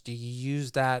confidence? Do you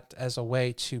use that as a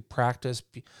way to practice,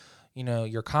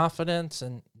 your confidence?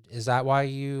 And is that why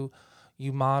you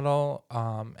model?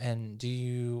 And do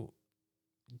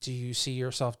you see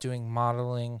yourself doing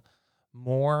modeling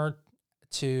more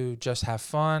to just have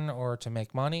fun or to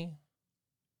make money?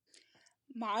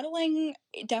 Modeling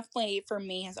definitely for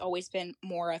me has always been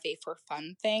more of a for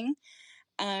fun thing.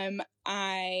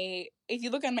 I if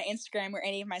you look on my Instagram or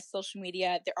any of my social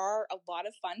media, there are a lot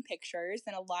of fun pictures,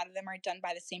 and a lot of them are done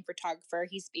by the same photographer.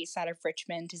 He's based out of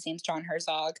Richmond. His name's John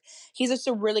Herzog. He's just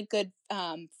a really good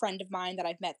friend of mine that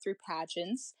I've met through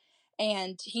pageants,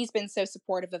 and he's been so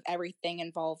supportive of everything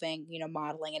involving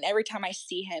modeling. And every time I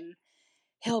see him,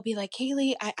 he'll be like,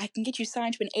 Kaylee, I can get you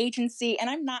signed to an agency. And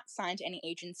I'm not signed to any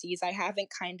agencies. I haven't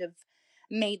kind of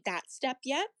made that step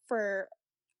yet for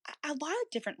a lot of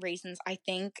different reasons, I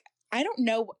think. I don't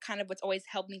know what's always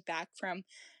held me back from,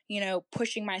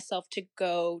 pushing myself to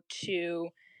go to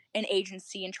an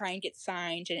agency and try and get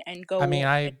signed and I mean, go and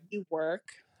I do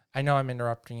work. I know I'm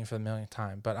interrupting you for the millionth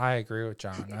time, but I agree with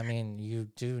John. I mean, you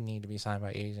do need to be signed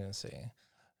by agency.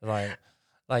 Like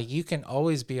you can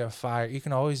always be you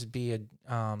can always be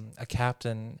a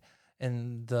captain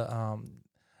in the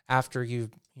after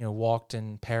you've walked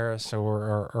in Paris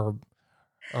or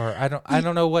I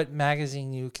don't know what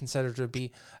magazine you consider to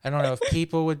be. I don't know if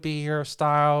People would be your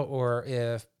style or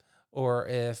if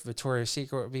Victoria's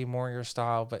Secret would be more your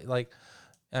style, but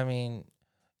I mean,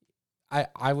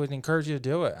 I would encourage you to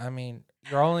do it. I mean,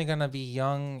 you're only gonna be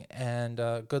young and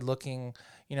good looking.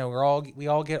 We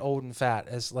all get old and fat,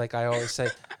 as like I always say.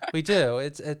 We do.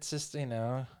 It's just you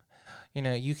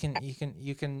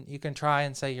can try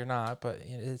and say you're not, but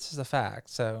it's just a fact.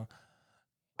 So,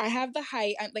 I have the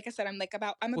height. Like I said, I'm well,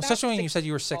 about especially when you said six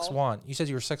you were six tall. one. You said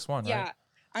you were 6'1", right? Yeah,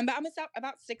 I'm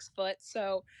about 6 foot.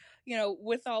 So,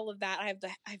 with all of that, I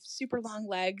have super long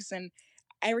legs, and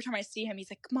every time I see him,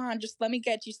 he's like, "Come on, just let me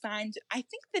get you signed." I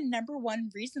think the number one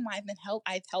reason why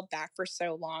I've held back for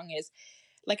so long is,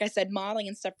 like I said, modeling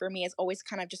and stuff for me has always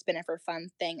kind of just been a for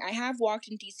fun thing. I have walked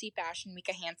in DC Fashion Week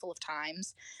a handful of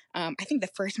times. I think the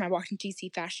first time I walked in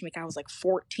DC Fashion Week, I was like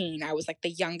 14. I was like the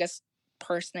youngest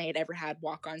person I had ever had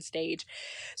walk on stage.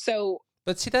 So,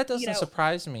 But see, that you doesn't know,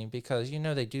 surprise me because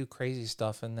they do crazy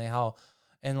stuff and they how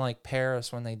in like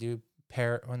Paris when they do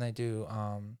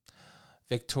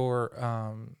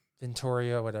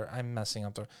Victoria, whatever. I'm messing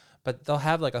up there. But they'll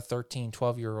have like a 13,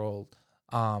 12-year-old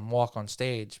walk on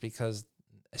stage because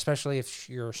especially if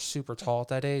you're super tall at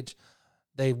that age,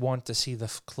 they want to see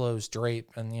the clothes drape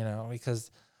and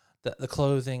because the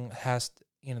clothing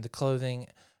the clothing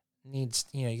needs,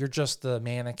 you're just the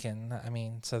mannequin. I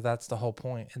mean, so that's the whole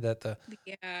point that the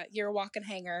yeah, you're a walking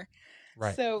hanger.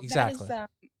 right, So that is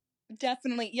exactly.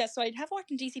 definitely, yeah. So I have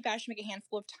walked in DC Fashion Week a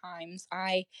handful of times.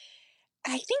 I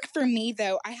think for me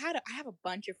though, I have a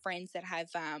bunch of friends that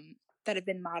have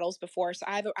been models before. So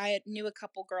I knew a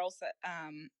couple girls that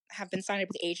have been signed up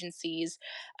with agencies.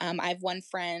 I have one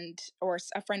friend or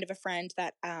a friend of a friend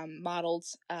that modeled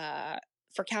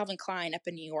for Calvin Klein up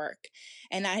in New York,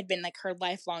 and that had been like her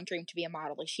lifelong dream to be a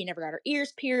model. Like she never got her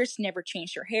ears pierced, never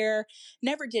changed her hair,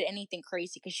 never did anything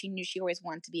crazy because she knew she always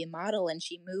wanted to be a model. And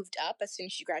she moved up as soon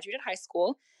as she graduated high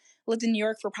school, lived in New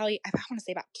York for probably I want to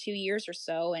say about 2 years or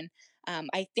so, and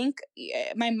I think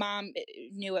my mom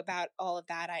knew about all of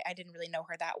that. I didn't really know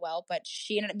her that well, but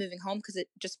she ended up moving home because it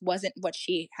just wasn't what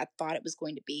she had thought it was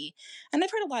going to be. And I've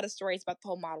heard a lot of stories about the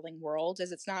whole modeling world,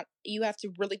 as it's not, you have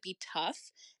to really be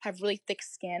tough, have really thick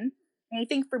skin. And I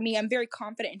think for me, I'm very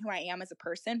confident in who I am as a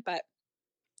person, but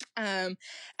I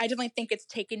definitely think it's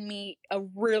taken me a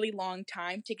really long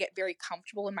time to get very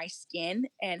comfortable in my skin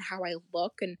and how I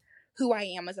look and who I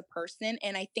am as a person.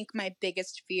 And I think my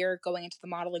biggest fear going into the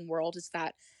modeling world is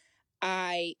that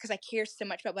because I care so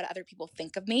much about what other people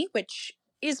think of me, which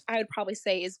is, I would probably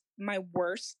say, is my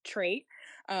worst trait.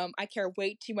 I care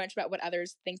way too much about what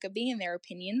others think of me and their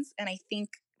opinions. And I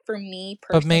think for me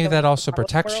But personally, maybe going that into the also modeling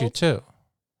protects you world, too.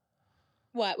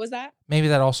 what was that? Maybe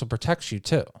that also protects you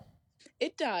too.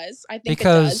 It does. I think it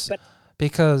does. Because But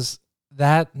because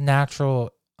that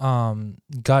natural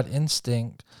gut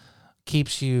instinct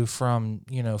keeps you from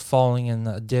falling in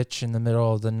the ditch in the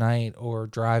middle of the night or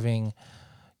driving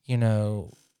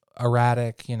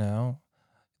erratic,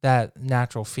 that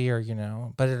natural fear,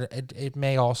 but it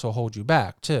may also hold you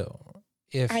back too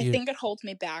if I you think it holds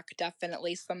me back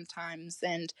definitely sometimes.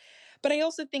 But I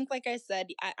also think, like I said,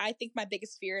 I think my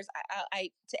biggest fear is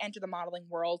to enter the modeling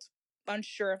world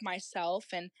unsure of myself.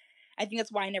 And I think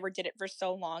that's why I never did it for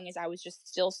so long, is I was just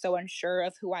still so unsure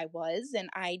of who I was. And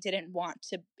I didn't want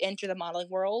to enter the modeling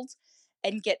world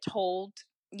and get told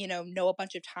know a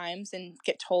bunch of times and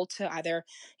get told to either,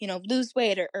 lose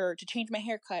weight or to change my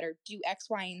haircut or do X,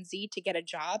 Y, and Z to get a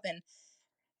job.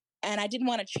 And I didn't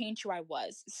want to change who I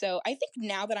was. So I think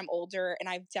now that I'm older and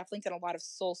I've definitely done a lot of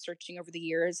soul searching over the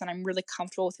years and I'm really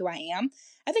comfortable with who I am,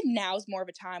 I think now is more of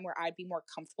a time where I'd be more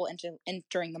comfortable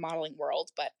entering the modeling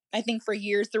world. But I think for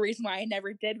years, the reason why I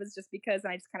never did was just because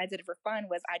I just kind of did it for fun,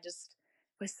 was I just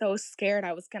was so scared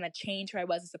I was going to change who I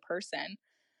was as a person.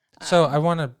 So I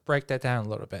want to break that down a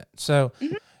little bit. So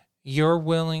Mhm. you're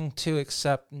willing to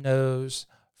accept no's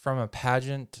from a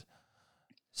pageant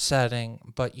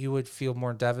setting, but you would feel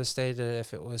more devastated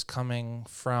if it was coming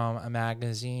from a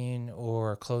magazine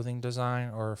or a clothing design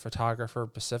or a photographer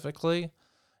specifically.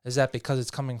 Is that because it's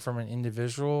coming from an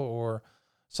individual or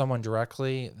someone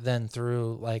directly than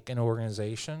through like an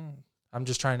organization? I'm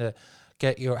just trying to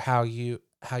get your how you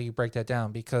break that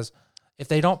down, because if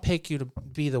they don't pick you to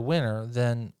be the winner,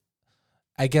 then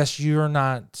I guess you're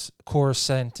not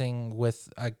coruscating with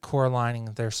a core lining.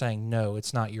 They're saying no,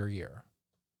 it's not your year.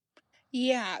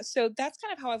 Yeah, so that's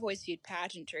kind of how I've always viewed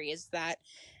pageantry, is that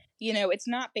it's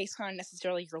not based on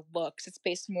necessarily your looks. It's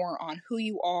based more on who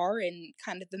you are and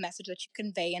kind of the message that you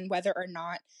convey and whether or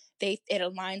not it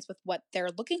aligns with what they're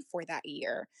looking for that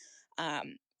year.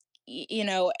 Um,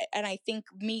 and I think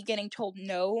me getting told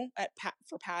no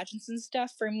for pageants and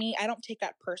stuff, for me, I don't take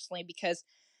that personally, because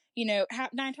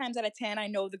 9 times out of 10, I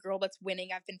know the girl that's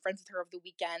winning. I've been friends with her over the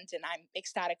weekend, and I'm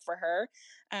ecstatic for her.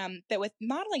 But with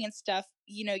modeling and stuff,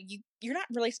 you're not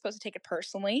really supposed to take it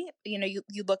personally.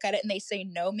 You look at it and they say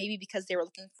no, maybe because they were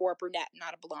looking for a brunette,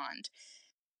 not a blonde.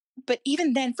 But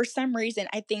even then, for some reason,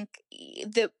 I think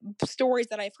the stories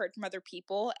that I've heard from other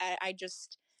people,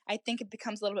 I think it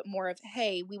becomes a little bit more of,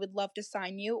 hey, we would love to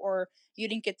sign you, or you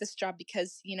didn't get this job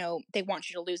because they want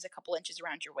you to lose a couple inches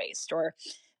around your waist, or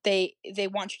they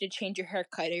want you to change your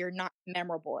haircut, or you're not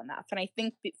memorable enough. And I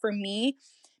think for me,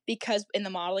 because in the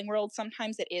modeling world,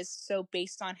 sometimes it is so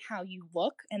based on how you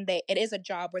look, and it is a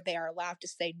job where they are allowed to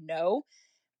say no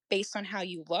based on how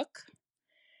you look.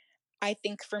 I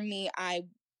think for me, I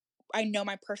know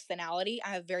my personality. I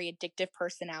have a very addictive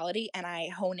personality, and I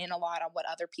hone in a lot on what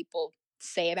other people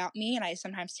say about me, and I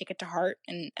sometimes take it to heart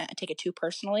and take it too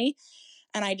personally.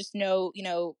 And I just know,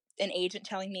 an agent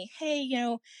telling me, "Hey,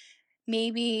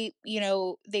 maybe,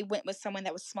 they went with someone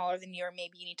that was smaller than you, or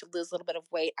maybe you need to lose a little bit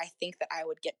of weight." I think that I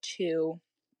would get too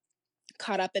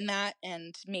caught up in that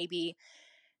and maybe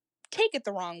take it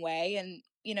the wrong way, and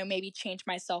maybe change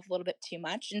myself a little bit too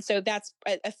much. And so that's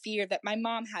a fear that my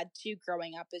mom had too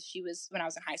growing up, as she was when I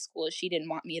was in high school, is she didn't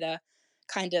want me to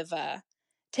kind of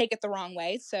take it the wrong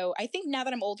way. So I think now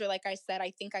that I'm older, like I said,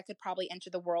 I think I could probably enter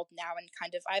the world now and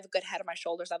kind of, I have a good head on my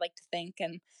shoulders, I like to think,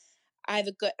 and I have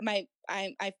a good my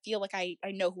I feel like I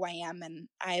know who I am, and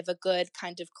I have a good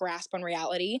kind of grasp on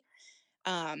reality.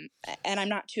 And I'm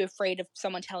not too afraid of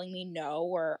someone telling me no,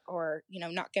 or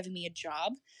not giving me a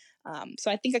job.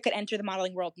 So I think I could enter the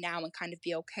modeling world now and kind of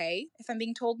be okay if I'm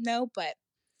being told no, but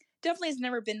definitely has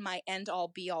never been my end all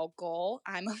be all goal.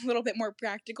 I'm a little bit more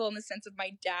practical in the sense of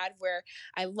my dad, where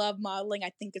I love modeling.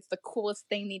 I think it's the coolest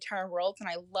thing in the entire world, and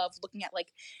I love looking at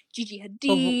like Gigi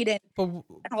But Hadid but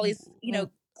and all these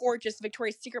gorgeous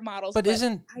Victoria's Secret models. but But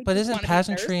isn't I but just isn't want to be a nurse.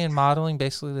 pageantry and modeling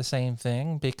basically the same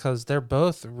thing? Because they're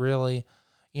both really,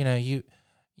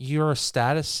 you're a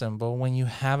status symbol when you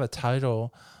have a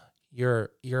title. You're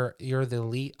the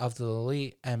elite of the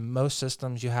elite, and most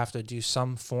systems you have to do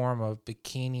some form of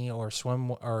bikini or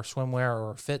swimwear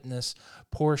or fitness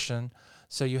portion.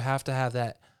 So you have to have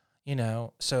that,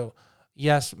 So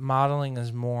yes, modeling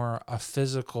is more a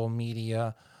physical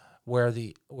media,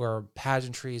 where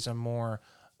pageantry is a more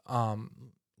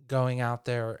um, going out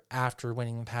there after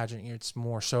winning the pageant. It's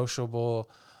more sociable,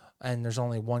 and there's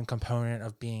only one component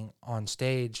of being on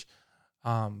stage.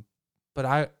 Um,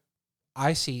 but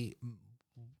I see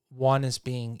one as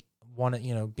being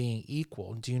being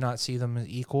equal. Do you not see them as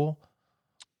equal?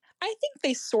 I think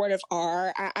they sort of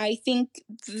are. I think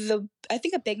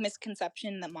a big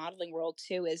misconception in the modeling world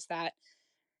too is that,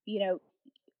 you know,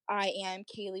 I am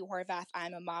Kaylee Horvath,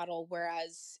 I'm a model,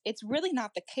 whereas it's really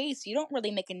not the case. You don't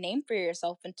really make a name for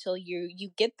yourself until you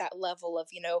get that level of,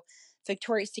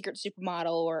 Victoria's Secret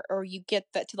supermodel, or you get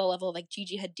that to the level of like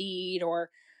Gigi Hadid, or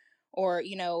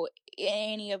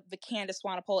any of the Candace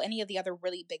Swanepoel, any of the other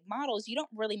really big models. You don't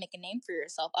really make a name for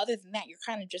yourself. Other than that, you're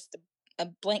kind of just a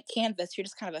blank canvas. You're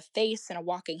just kind of a face and a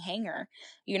walking hanger.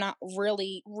 You're not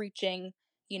really reaching,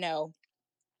 you know,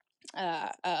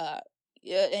 uh, uh,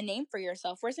 a name for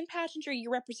yourself. Whereas in pageantry,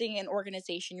 you're representing an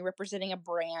organization, you're representing a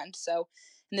brand. So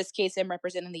in this case, I'm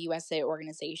representing the USA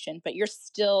organization, but you're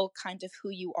still kind of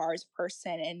who you are as a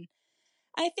person. And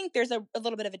I think there's a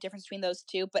little bit of a difference between those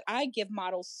two, but I give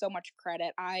models so much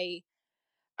credit.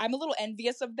 I'm a little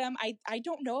envious of them. I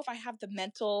don't know if I have the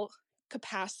mental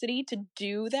capacity to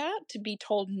do that, to be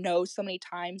told no so many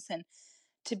times and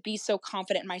to be so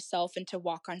confident in myself and to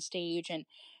walk on stage and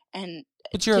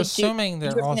But you're to do assuming do they're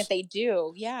everything that also, they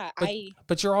do. Yeah, but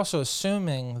but you're also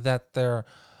assuming that they're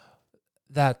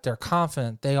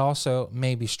confident. They also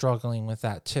may be struggling with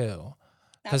that too,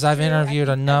 because that's true. I think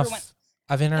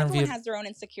I've everyone interviewed has their own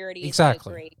insecurities. I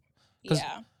exactly agree.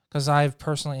 because Yeah. I've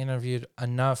personally interviewed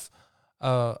enough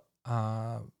uh,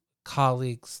 uh,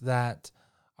 colleagues that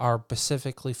are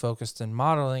specifically focused in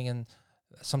modeling, and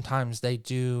sometimes they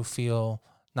do feel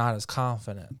not as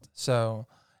confident. So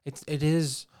it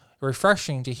is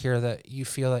refreshing to hear that you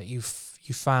feel that you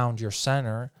found your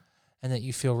center, and that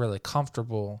you feel really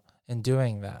comfortable in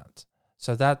doing that.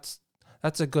 So that's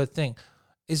a good thing.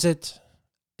 Is it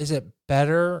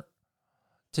better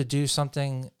to do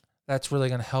something that's really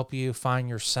going to help you find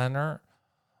your center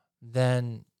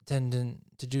than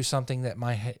to do something that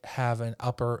might have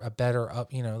a better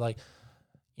up, like,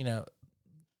 you know,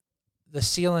 the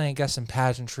ceiling, I guess, in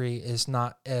pageantry is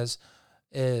not as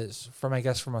is from, I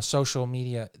guess, from a social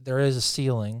media, there is a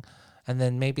ceiling, and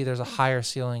then maybe there's a higher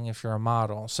ceiling if you're a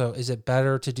model. So is it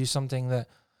better to do something that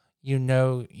you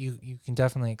can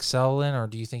definitely excel in, or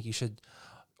do you think you should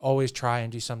always try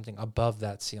and do something above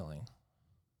that ceiling?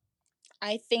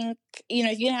 I think,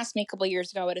 if you asked me a couple of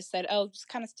years ago, I would have said, oh, just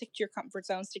kind of stick to your comfort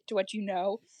zone, stick to what you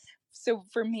know. So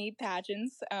for me,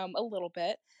 pageants, a little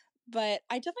bit. But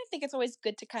I definitely think it's always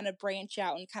good to kind of branch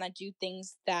out and kind of do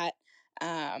things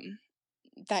um,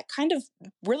 that kind of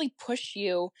really push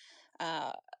you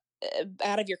uh,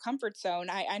 out of your comfort zone.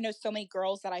 I know so many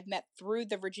girls that I've met through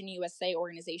the Virginia USA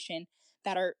organization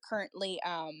that are currently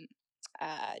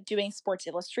doing Sports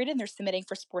Illustrated, and they're submitting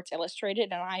for Sports Illustrated,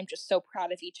 and I'm just so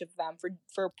proud of each of them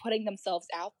for putting themselves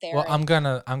out Well, there. I'm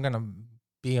And gonna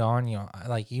be on you.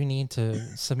 Like, you need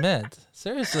to submit.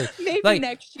 Seriously. maybe Like,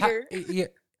 next year. yeah,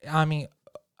 I mean,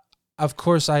 of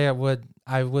course I would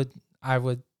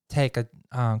take a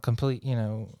complete,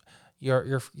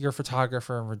 your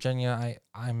photographer in Virginia.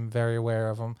 I'm very aware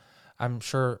of him. I'm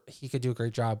sure he could do a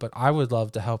great job, but I would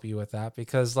love to help you with that,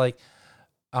 because, like,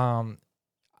 um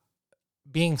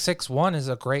being 6'1" is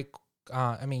a great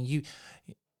I mean,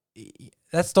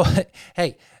 that's the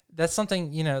hey, that's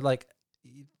something, like,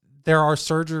 there are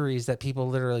surgeries that people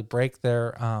literally break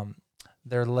their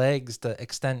legs to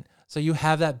extend, so you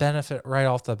have that benefit right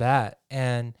off the bat.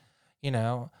 And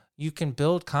you can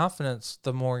build confidence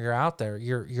the more you're out there.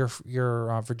 Your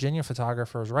Virginia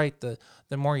photographer is right. The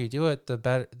more you do it, the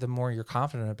better, the more you're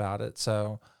confident about it.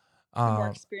 So The more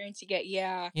um experience you get,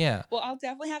 yeah. yeah, Well, I'll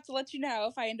definitely have to let you know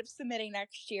if I end up submitting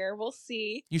next year. We'll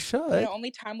see. you should.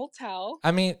 Only time will tell.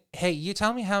 I mean, hey, you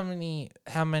tell me how many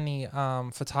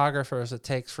photographers it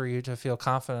takes for you to feel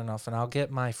confident enough, and I'll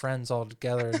get my friends all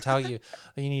together and tell you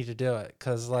that you need to do it.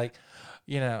 Because, like,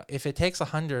 if it takes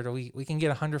 100, we can get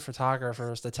 100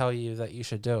 photographers to tell you that you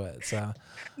should do it. So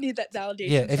Need that yeah,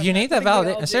 validation if you need sometimes. I that think we all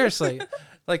validation, do. seriously,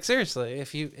 like, seriously,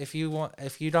 if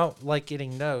you don't like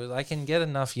getting no's, I can get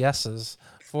enough yeses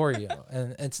for you,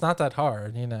 and it's not that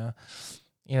hard.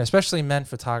 Especially men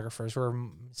photographers, where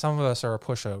some of us are a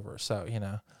pushover.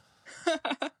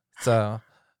 So,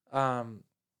 um,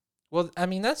 well, I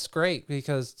mean, that's great,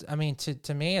 because, I mean,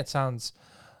 to me, it sounds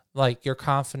like your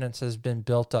confidence has been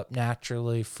built up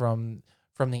naturally from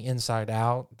the inside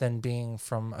out, than being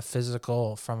from a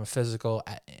physical,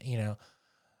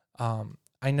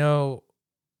 I know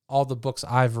all the books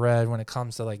I've read when it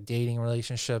comes to, like, dating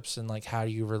relationships and, like, how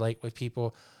do you relate with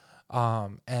people.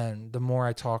 And the more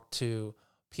I talk to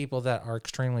people that are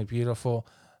extremely beautiful,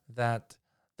 that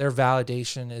their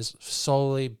validation is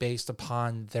solely based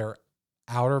upon their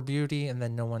outer beauty, and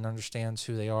then no one understands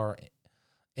who they are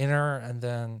inner. And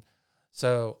then,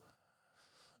 so,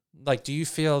 like, do you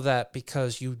feel that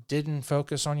because you didn't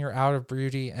focus on your outer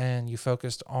beauty, and you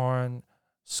focused on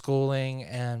schooling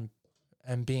and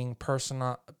being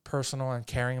personal and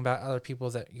caring about other people,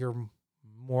 that you're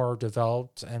more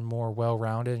developed and more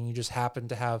well-rounded, and you just happen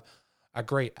to have a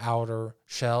great outer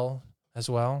shell as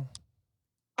well?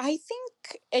 I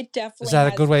think it Is definitely that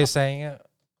a good has way of saying it?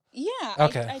 yeah,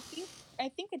 Okay. I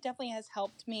think it definitely has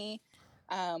helped me.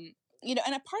 Um, and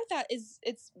a part of that is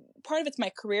it's part of it's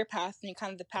my career path and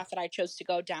kind of the path that I chose to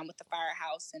go down with the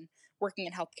firehouse and working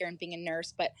in healthcare and being a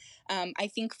nurse. But I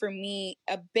think for me,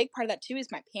 a big part of that too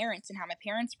is my parents and how my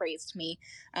parents raised me.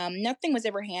 Nothing was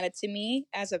ever handed to me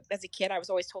as a kid. I was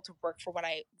always told to work for what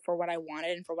I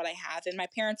wanted and for what I have. And my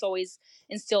parents always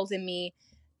instilled in me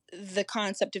the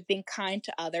concept of being kind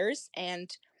to others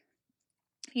and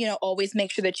always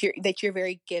make sure that you're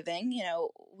very giving.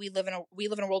 We live in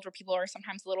a world where people are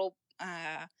sometimes a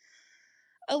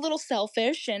little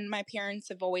selfish, and my parents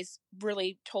have always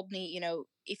really told me,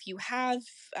 if you have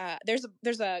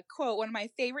there's a quote. One of my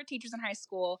favorite teachers in high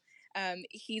school,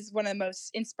 he's one of the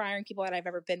most inspiring people that I've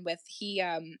ever been with. He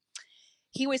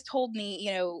always told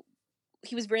me,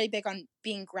 he was really big on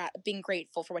being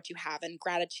grateful for what you have, and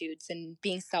gratitudes, and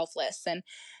being selfless. And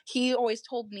he always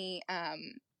told me,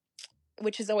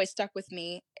 which has always stuck with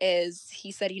me, is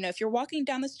he said, if you're walking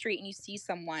down the street and you see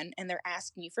someone and they're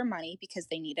asking you for money because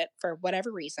they need it for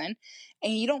whatever reason,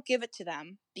 and you don't give it to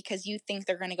them because you think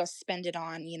they're going to go spend it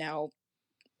on,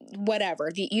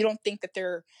 whatever. You don't think that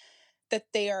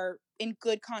they are in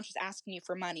good conscience asking you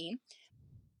for money,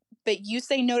 but you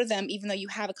say no to them even though you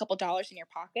have a couple dollars in your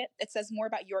pocket, it says more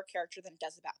about your character than it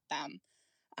does about them.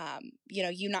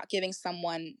 You not giving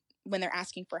someone when they're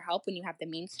asking for help when you have the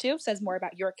means to says more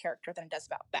about your character than it does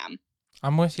about them.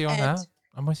 I'm with you on that.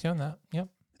 Yep.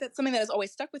 That's something that has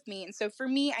always stuck with me. And so for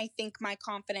me, I think my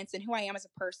confidence in who I am as a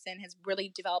person has really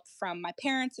developed from my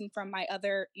parents and from my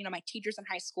other, my teachers in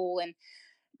high school and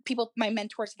people, my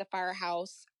mentors at the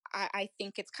firehouse. I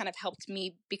think it's kind of helped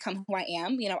me become who I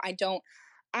am.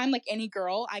 I'm like any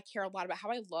girl. I care a lot about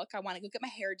how I look. I want to go get my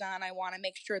hair done. I want to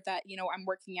make sure that, I'm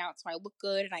working out so I look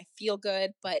good and I feel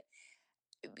good. But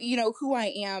who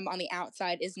I am on the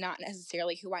outside is not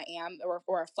necessarily who I am, or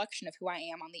a reflection of who I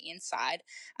am on the inside.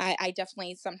 I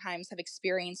definitely sometimes have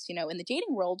experienced, in the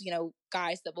dating world,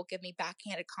 guys that will give me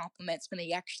backhanded compliments when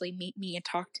they actually meet me and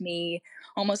talk to me,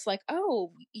 almost like,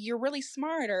 oh, you're really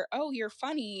smart, or, oh, you're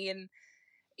funny. And,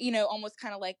 almost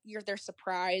kind of like they're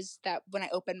surprised that when I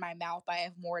open my mouth, I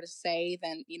have more to say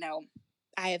than,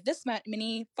 I have this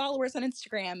many followers on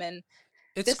Instagram, and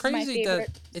it's crazy that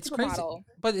it's crazy,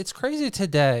 but it's crazy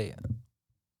today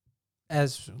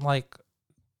as like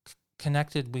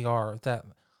connected we are, that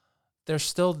there's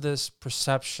still this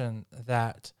perception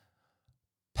that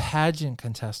pageant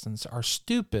contestants are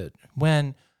stupid,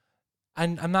 when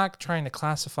I'm not trying to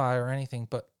classify or anything,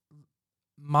 but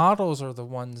models are the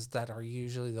ones that are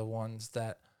usually the ones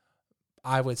that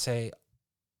I would say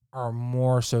are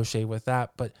more associated with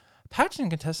that. But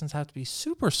pageant contestants have to be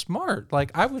super smart.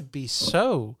 Like, I would be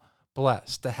so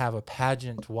blessed to have a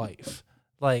pageant wife,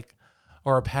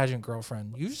 or a pageant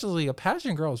girlfriend. Usually a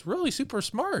pageant girl is really super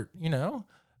smart,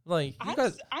 Like,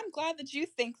 I'm glad that you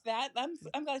think that. I'm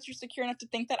glad that you're secure enough to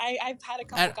think that. I've had a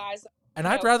couple guys, and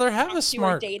I'd rather have a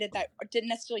smart dated that didn't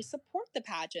necessarily support the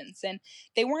pageants, and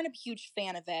they weren't a huge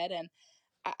fan of it. And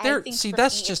I think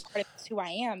that's just part of who I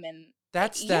am, and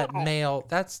that's that male.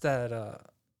 That's that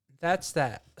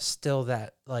still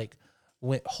that like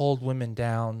hold women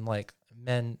down, like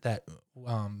men that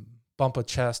bump a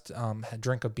chest,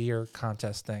 drink a beer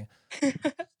contest thing.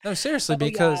 No, seriously,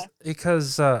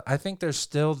 because I think there's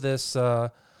still this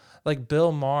like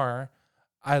Bill Maher.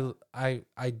 I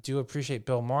do appreciate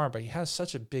Bill Maher, but he has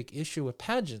such a big issue with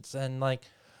pageants, and I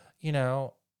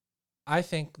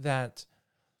think that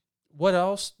what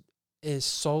else is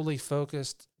solely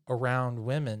focused around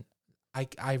women.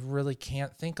 I really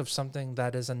can't think of something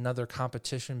that is another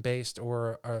competition based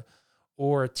or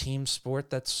a team sport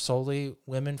that's solely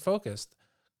women focused.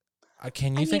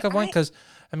 Can you think of one? Because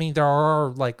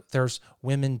there's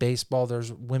women baseball,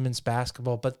 there's women's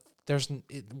basketball, but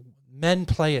men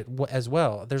play it as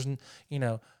well.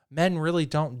 Men really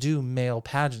don't do male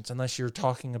pageants unless you're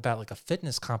talking about like a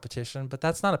fitness competition, but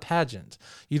that's not a pageant.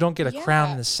 You don't get a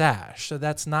crown and a sash, so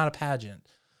that's not a pageant.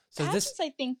 So pageants, I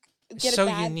think, get so a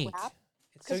bad unique. rap.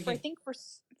 Because I think for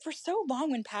so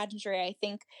long in pageantry, I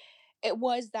think it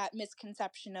was that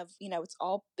misconception of,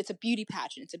 it's a beauty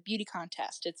pageant, it's a beauty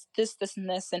contest, it's this, and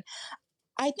this. And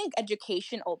I think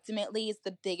education ultimately is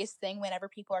the biggest thing whenever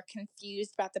people are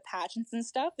confused about the pageants and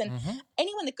stuff. And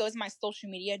anyone that goes on my social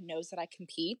media knows that I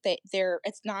compete,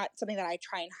 it's not something that I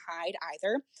try and hide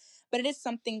either, but it is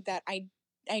something that I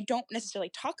don't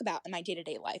necessarily talk about in my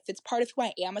day-to-day life. It's part of who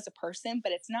I am as a person,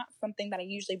 but it's not something that I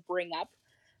usually bring up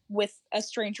with a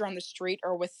stranger on the street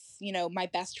or with, my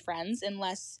best friends,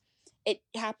 unless it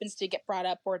happens to get brought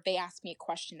up or they ask me a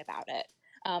question about it.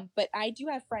 But I do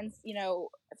have friends,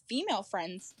 female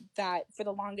friends, that for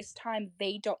the longest time,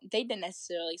 they didn't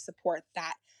necessarily support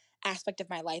that aspect of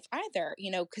my life either,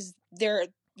 because they're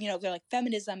like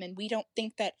feminism, and we don't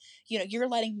think that, you're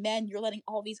letting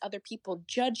all these other people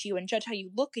judge you and judge how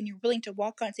you look, and you're willing to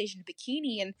walk on stage in a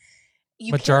bikini, and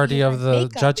majority of the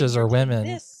judges are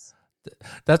women.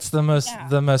 That's the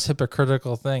most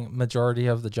hypocritical thing. Majority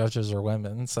of the judges are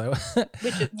women. So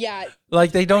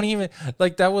like they don't even,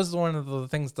 like, that was one of the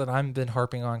things that I've been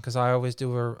harping on, because I always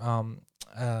do a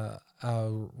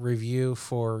review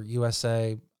for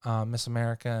USA, Miss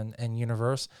America, and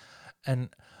Universe, and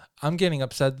I'm getting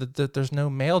upset that there's no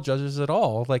male judges at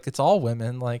all. Like it's all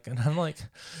women. Like, and I'm like,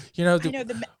 I know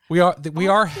we are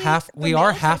honestly, half the we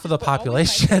are male half of judges the were always my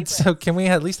population. So favorites. can we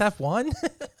at least have one?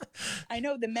 I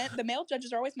know the male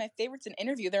judges are always my favorites in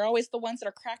interview. They're always the ones that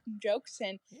are cracking jokes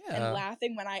and Yeah.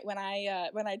 laughing when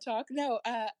I talk. No,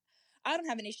 I don't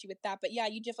have an issue with that. But yeah,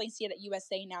 you definitely see it at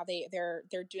USA now. They're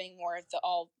doing more of the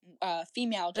all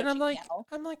female And judging panel.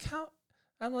 I'm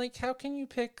like, how can you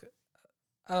pick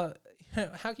uh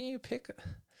how can you pick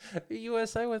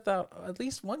USA without at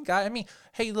least one guy? I mean,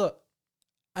 hey, look,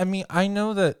 I mean, I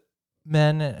know that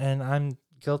men, and I'm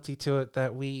guilty to it,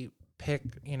 that we pick,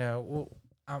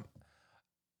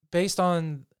 based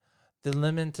on the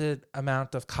limited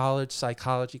amount of college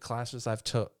psychology classes I've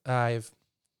took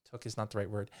is not the right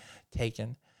word,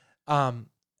 taken. I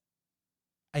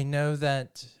know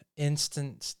that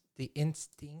the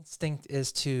instinct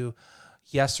is to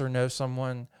yes or no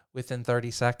someone within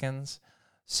 30 seconds.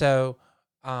 So,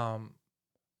 men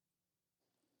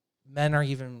are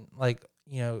even like,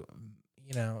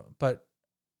 but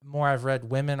more I've read,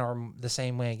 women are the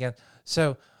same way again.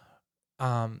 So,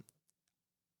 I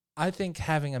think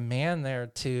having a man there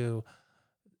to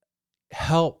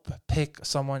help pick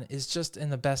someone is just in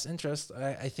the best interest.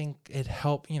 I think it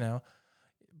help,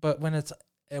 but when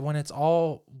it's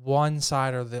all one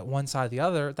side or the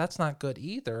other, that's not good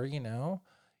either,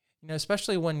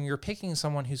 especially when you're picking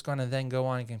someone who's going to then go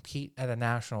on and compete at a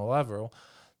national level.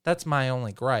 That's my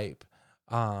only gripe.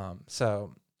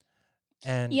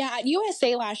 And yeah, at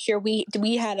USA last year we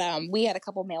had a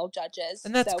couple male judges,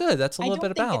 and that's so good. That's a I little don't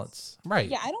bit of think it's balance, right?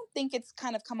 yeah, I don't think it's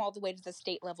kind of come all the way to the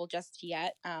state level just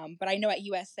yet. But I know at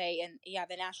USA and yeah,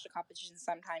 the national competitions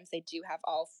sometimes they do have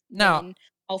all Now, women,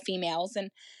 all females,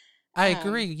 and I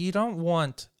agree. You don't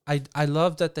want. I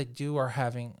love that they are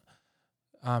having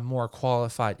more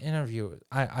qualified interview.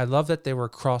 I love that they were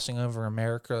crossing over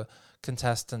America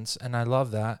contestants, and I love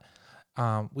that.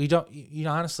 We don't,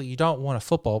 honestly, you don't want a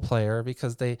football player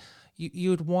because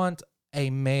you'd want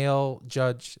a male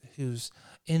judge who's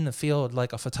in the field,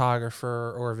 like a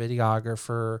photographer or a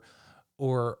videographer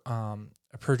or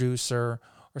a producer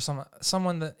or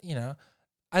someone that,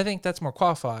 I think that's more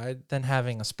qualified than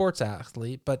having a sports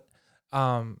athlete. But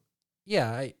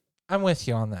yeah, I'm with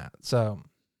you on that. So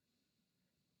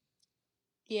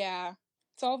yeah,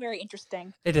 it's all very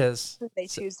interesting it is. what they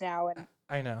choose now. And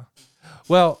I know.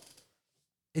 Well,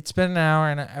 it's been an hour,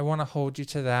 and I want to hold you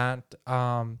to that.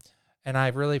 And I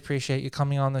really appreciate you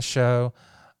coming on the show.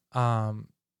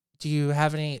 Do you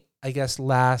have any, I guess,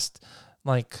 last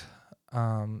like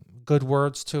good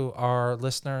words to our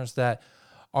listeners that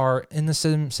are in the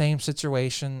same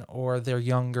situation, or they're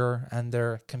younger and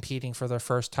they're competing for their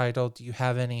first title? Do you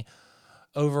have any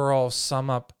overall sum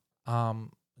up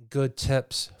good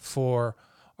tips for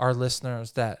our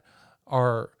listeners that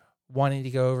are wanting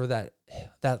to go over that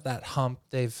hump?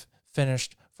 They've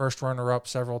finished first runner up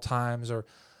several times, or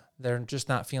they're just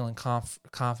not feeling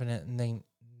confident, and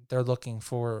they're looking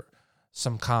for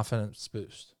some confidence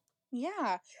boost.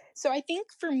 yeah, so I think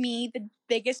for me the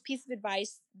biggest piece of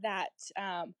advice that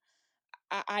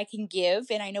I can give,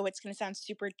 and I know it's going to sound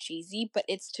super cheesy, but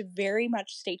it's to very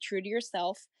much stay true to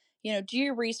yourself. Do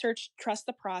your research, trust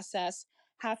the process,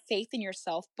 have faith in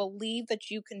yourself, believe that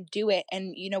you can do it.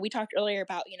 And, we talked earlier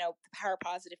about, the power of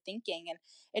positive thinking, and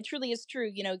it truly is true.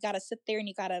 You got to sit there and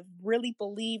you got to really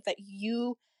believe that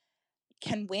you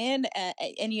can win.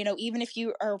 And even if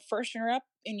you are first runner up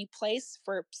and you place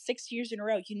for 6 years in a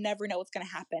row, you never know what's going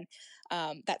to happen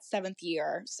that seventh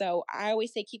year. So I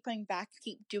always say keep coming back,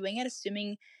 keep doing it,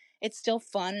 assuming it's still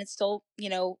fun and it's still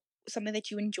something that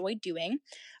you enjoy doing.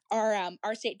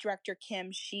 Our state director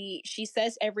Kim, she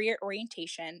says every year at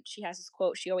orientation, she has this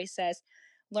quote. She always says,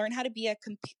 "Learn how to be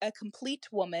a complete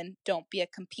woman. Don't be a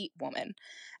compete woman,"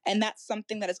 and that's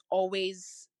something that is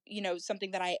always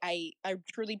something that I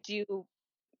truly do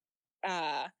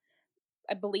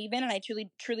I believe in, and I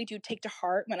truly do take to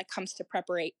heart when it comes to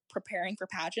preparing for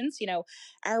pageants.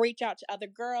 I reach out to other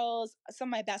girls, some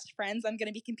of my best friends I'm going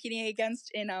to be competing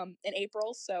against in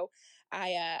April. So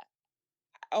I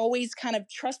always kind of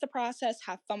trust the process,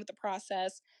 have fun with the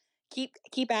process,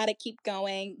 keep at it, keep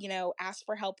going. Ask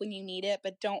for help when you need it,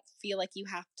 but don't feel like you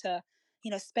have to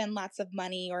spend lots of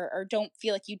money, or don't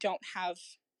feel like you don't have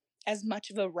as much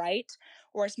of a right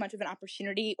or as much of an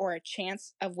opportunity or a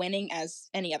chance of winning as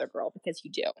any other girl, because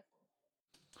you do.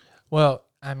 Well,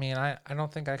 I mean, I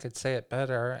don't think I could say it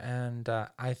better. And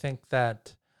I think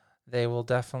that they will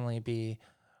definitely be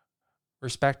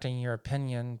respecting your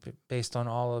opinion based on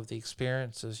all of the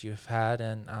experiences you've had.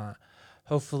 And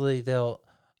hopefully they'll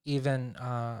even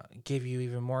give you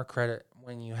even more credit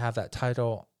when you have that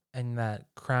title and that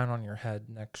crown on your head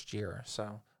next year.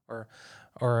 So, or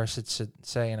I should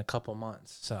say in a couple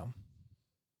months. So,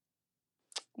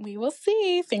 We will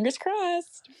see. Fingers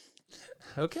crossed.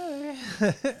 okay.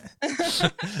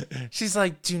 She's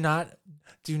like, do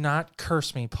not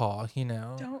curse me, Paul. You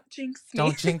know, Don't jinx me.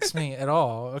 don't jinx me at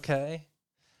all. Okay.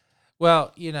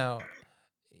 Well,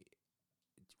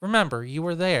 remember you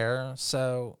were there,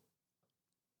 so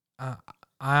uh,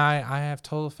 I have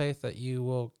total faith that you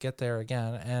will get there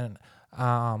again. And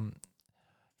um,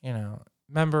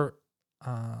 remember,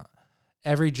 uh,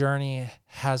 every journey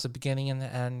has a beginning and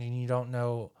the end, and you don't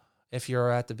know if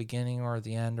you're at the beginning or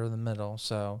the end or the middle.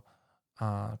 So,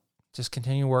 just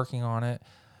continue working on it.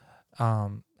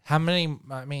 How many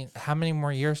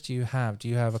more years do you have? Do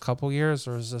you have a couple years,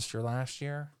 or is this your last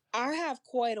year? I have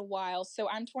quite a while. So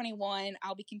I'm 21.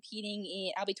 I'll be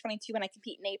 22 when I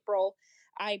compete in April.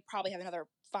 I probably have another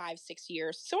 5-6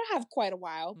 years. So I have quite a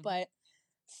while, but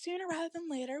sooner rather than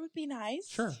later would be nice.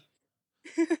 Sure.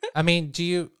 I mean, do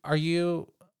you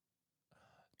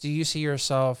see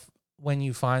yourself when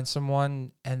you find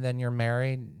someone and then you're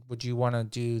married? Would you want to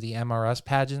do the MRS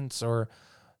pageants or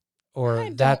I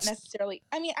don't that's necessarily.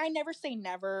 I mean, I never say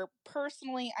never.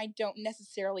 Personally, I don't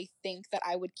necessarily think that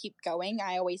I would keep going.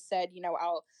 I always said,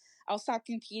 I'll stop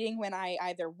competing when I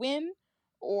either win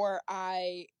or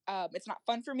it's not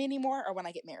fun for me anymore, or when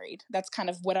I get married. That's kind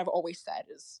of what I've always said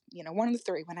is, one of the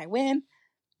three. When I win,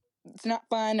 it's not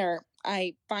fun, or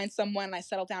I find someone, I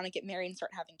settle down and get married and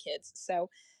start having kids. So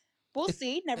we'll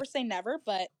see. Never say never,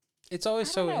 but it's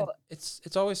always I don't know.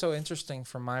 it's always so interesting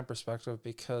from my perspective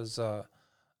because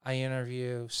I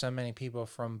interview so many people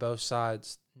from both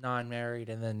sides, non-married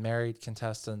and then married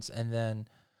contestants, and then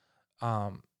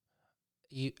I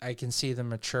can see the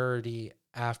maturity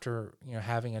after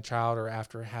having a child or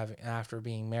after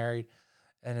being married,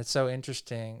 and it's so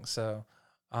interesting. So,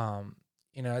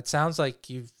 it sounds like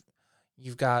you've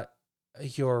got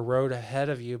your road ahead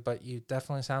of you, but you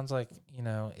definitely sounds like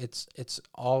it's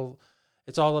all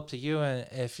up to you, and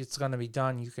if it's going to be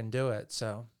done, you can do it.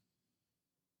 So.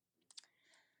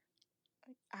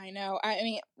 I know. I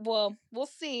mean, well, we'll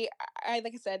see.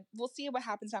 Like I said, we'll see what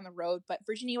happens down the road. But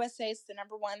Virginia USA is the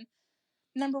number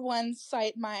one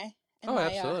site in my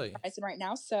Absolutely. horizon right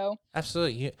now. So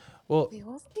absolutely, we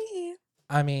will see.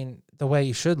 I mean, the way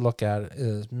you should look at it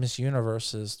is Miss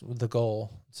Universe is the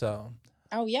goal. So.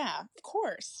 Oh yeah, of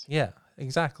course. Yeah,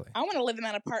 exactly. I want to live in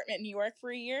that apartment in New York for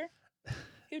a year.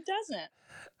 Who doesn't?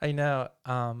 I know.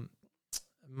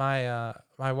 My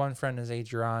one friend is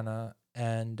Adriana,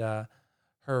 and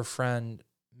her friend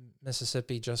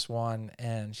Mississippi just won,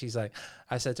 and she's like,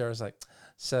 I said to her, I was like,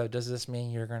 so does this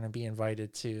mean you're going to be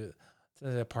invited to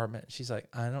the apartment? She's like,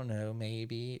 I don't know,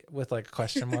 maybe, with like a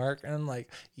question mark. And I'm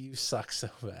like, you suck so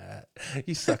bad.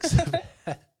 You suck so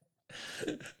bad.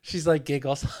 She's like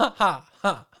giggles, ha ha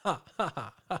ha ha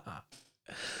ha ha.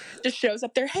 Just shows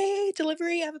up there. Hey,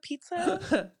 delivery. I have a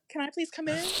pizza. Can I please come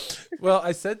in? Well,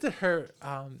 I said to her,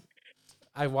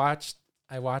 I watched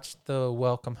the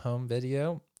welcome home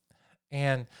video,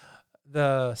 and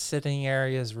the sitting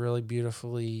area is really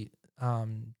beautifully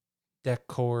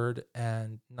decorated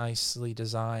and nicely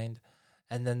designed,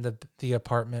 and then the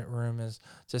apartment room is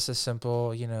just a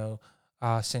simple,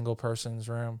 single person's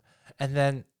room, and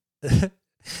then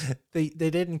they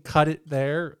didn't cut it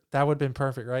there. That would have been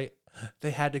perfect, right?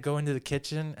 They had to go into the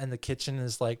kitchen, and the kitchen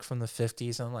is like from the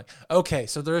 50s. And I'm like, okay,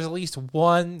 so there's at least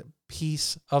one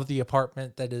piece of the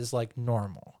apartment that is like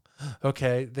normal.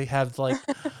 Okay, they have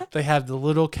the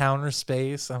little counter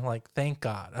space. I'm like, thank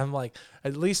God. I'm like,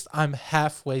 at least I'm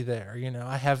halfway there.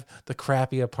 I have the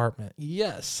crappy apartment.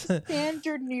 Yes.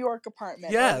 Standard New York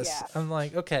apartment. Yes. Oh, yeah. I'm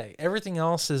like, okay, everything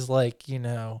else is like,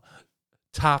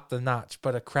 top the notch,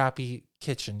 but a crappy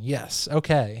kitchen. Yes.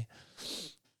 Okay.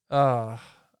 Well,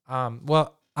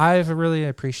 I've really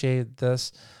appreciated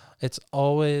this. It's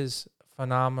always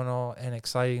phenomenal and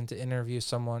exciting to interview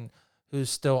someone who's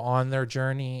still on their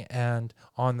journey and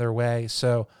on their way.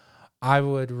 So I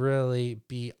would really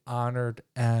be honored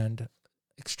and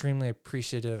extremely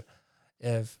appreciative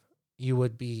if you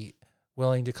would be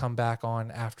willing to come back on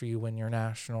after you win your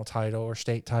national title or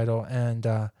state title. And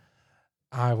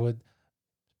I would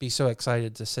be so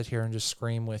excited to sit here and just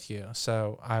scream with you.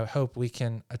 So I hope we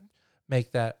can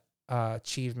make that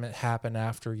achievement happen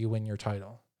after you win your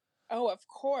title. Oh, of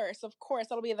course.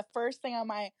 That'll be the first thing on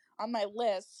my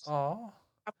list. Oh,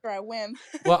 after I win.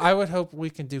 Well, I would hope we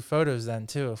can do photos then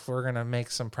too, if we're gonna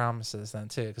make some promises then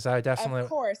too, because I definitely. Of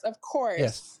course.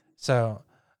 Yes. So.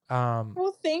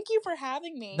 Well, thank you for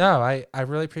having me. No, I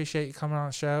really appreciate you coming on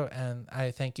the show, and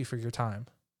I thank you for your time.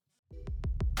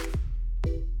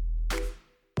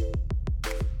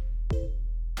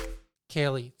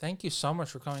 Kaylee, thank you so much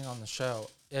for coming on the show.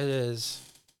 It is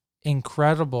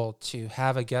incredible to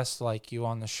have a guest like you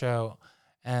on the show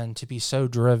and to be so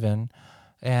driven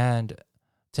and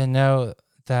to know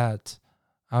that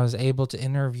I was able to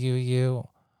interview you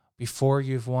before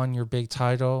you've won your big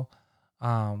title,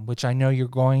 which I know you're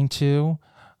going to.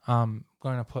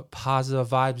 Going to put positive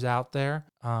vibes out there.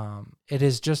 It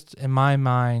is just, in my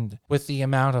mind, with the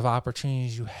amount of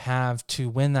opportunities you have to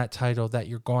win that title, that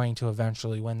you're going to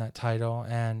eventually win that title.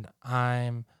 And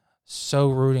I'm so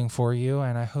rooting for you.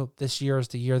 And I hope this year is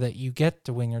the year that you get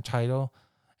to win your title.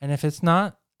 And if it's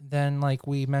not, then like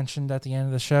we mentioned at the end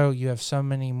of the show, you have so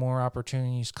many more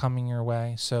opportunities coming your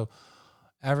way. So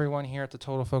everyone here at the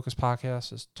Total Focus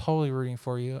Podcast is totally rooting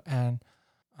for you. And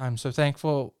I'm so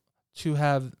thankful to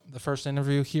have the first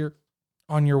interview here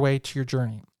on your way to your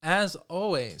journey. As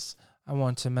always, I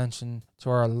want to mention to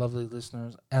our lovely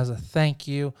listeners, as a thank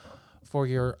you for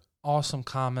your awesome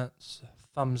comments,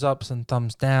 thumbs ups and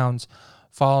thumbs downs,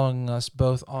 following us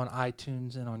both on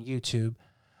iTunes and on YouTube.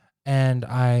 And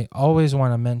I always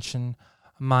want to mention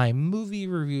my movie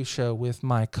review show with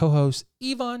my co-host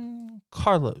Ivan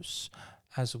Carlos,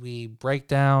 as we break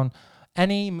down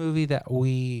any movie that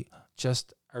we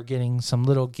just are getting some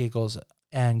little giggles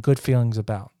and good feelings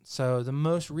about. So the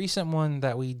most recent one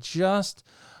that we just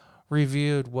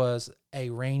reviewed was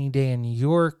A Rainy Day in New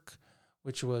York,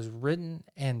 which was written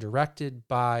and directed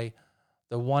by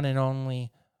the one and only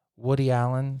Woody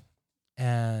Allen.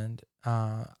 And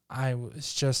I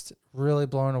was just really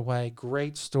blown away.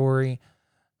 Great story.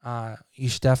 You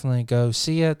should definitely go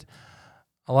see it.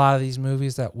 A lot of these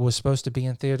movies that was supposed to be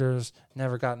in theaters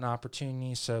never got an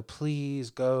opportunity, so please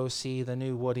go see the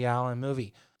new Woody Allen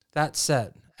movie. That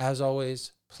said, as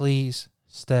always, please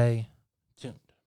stay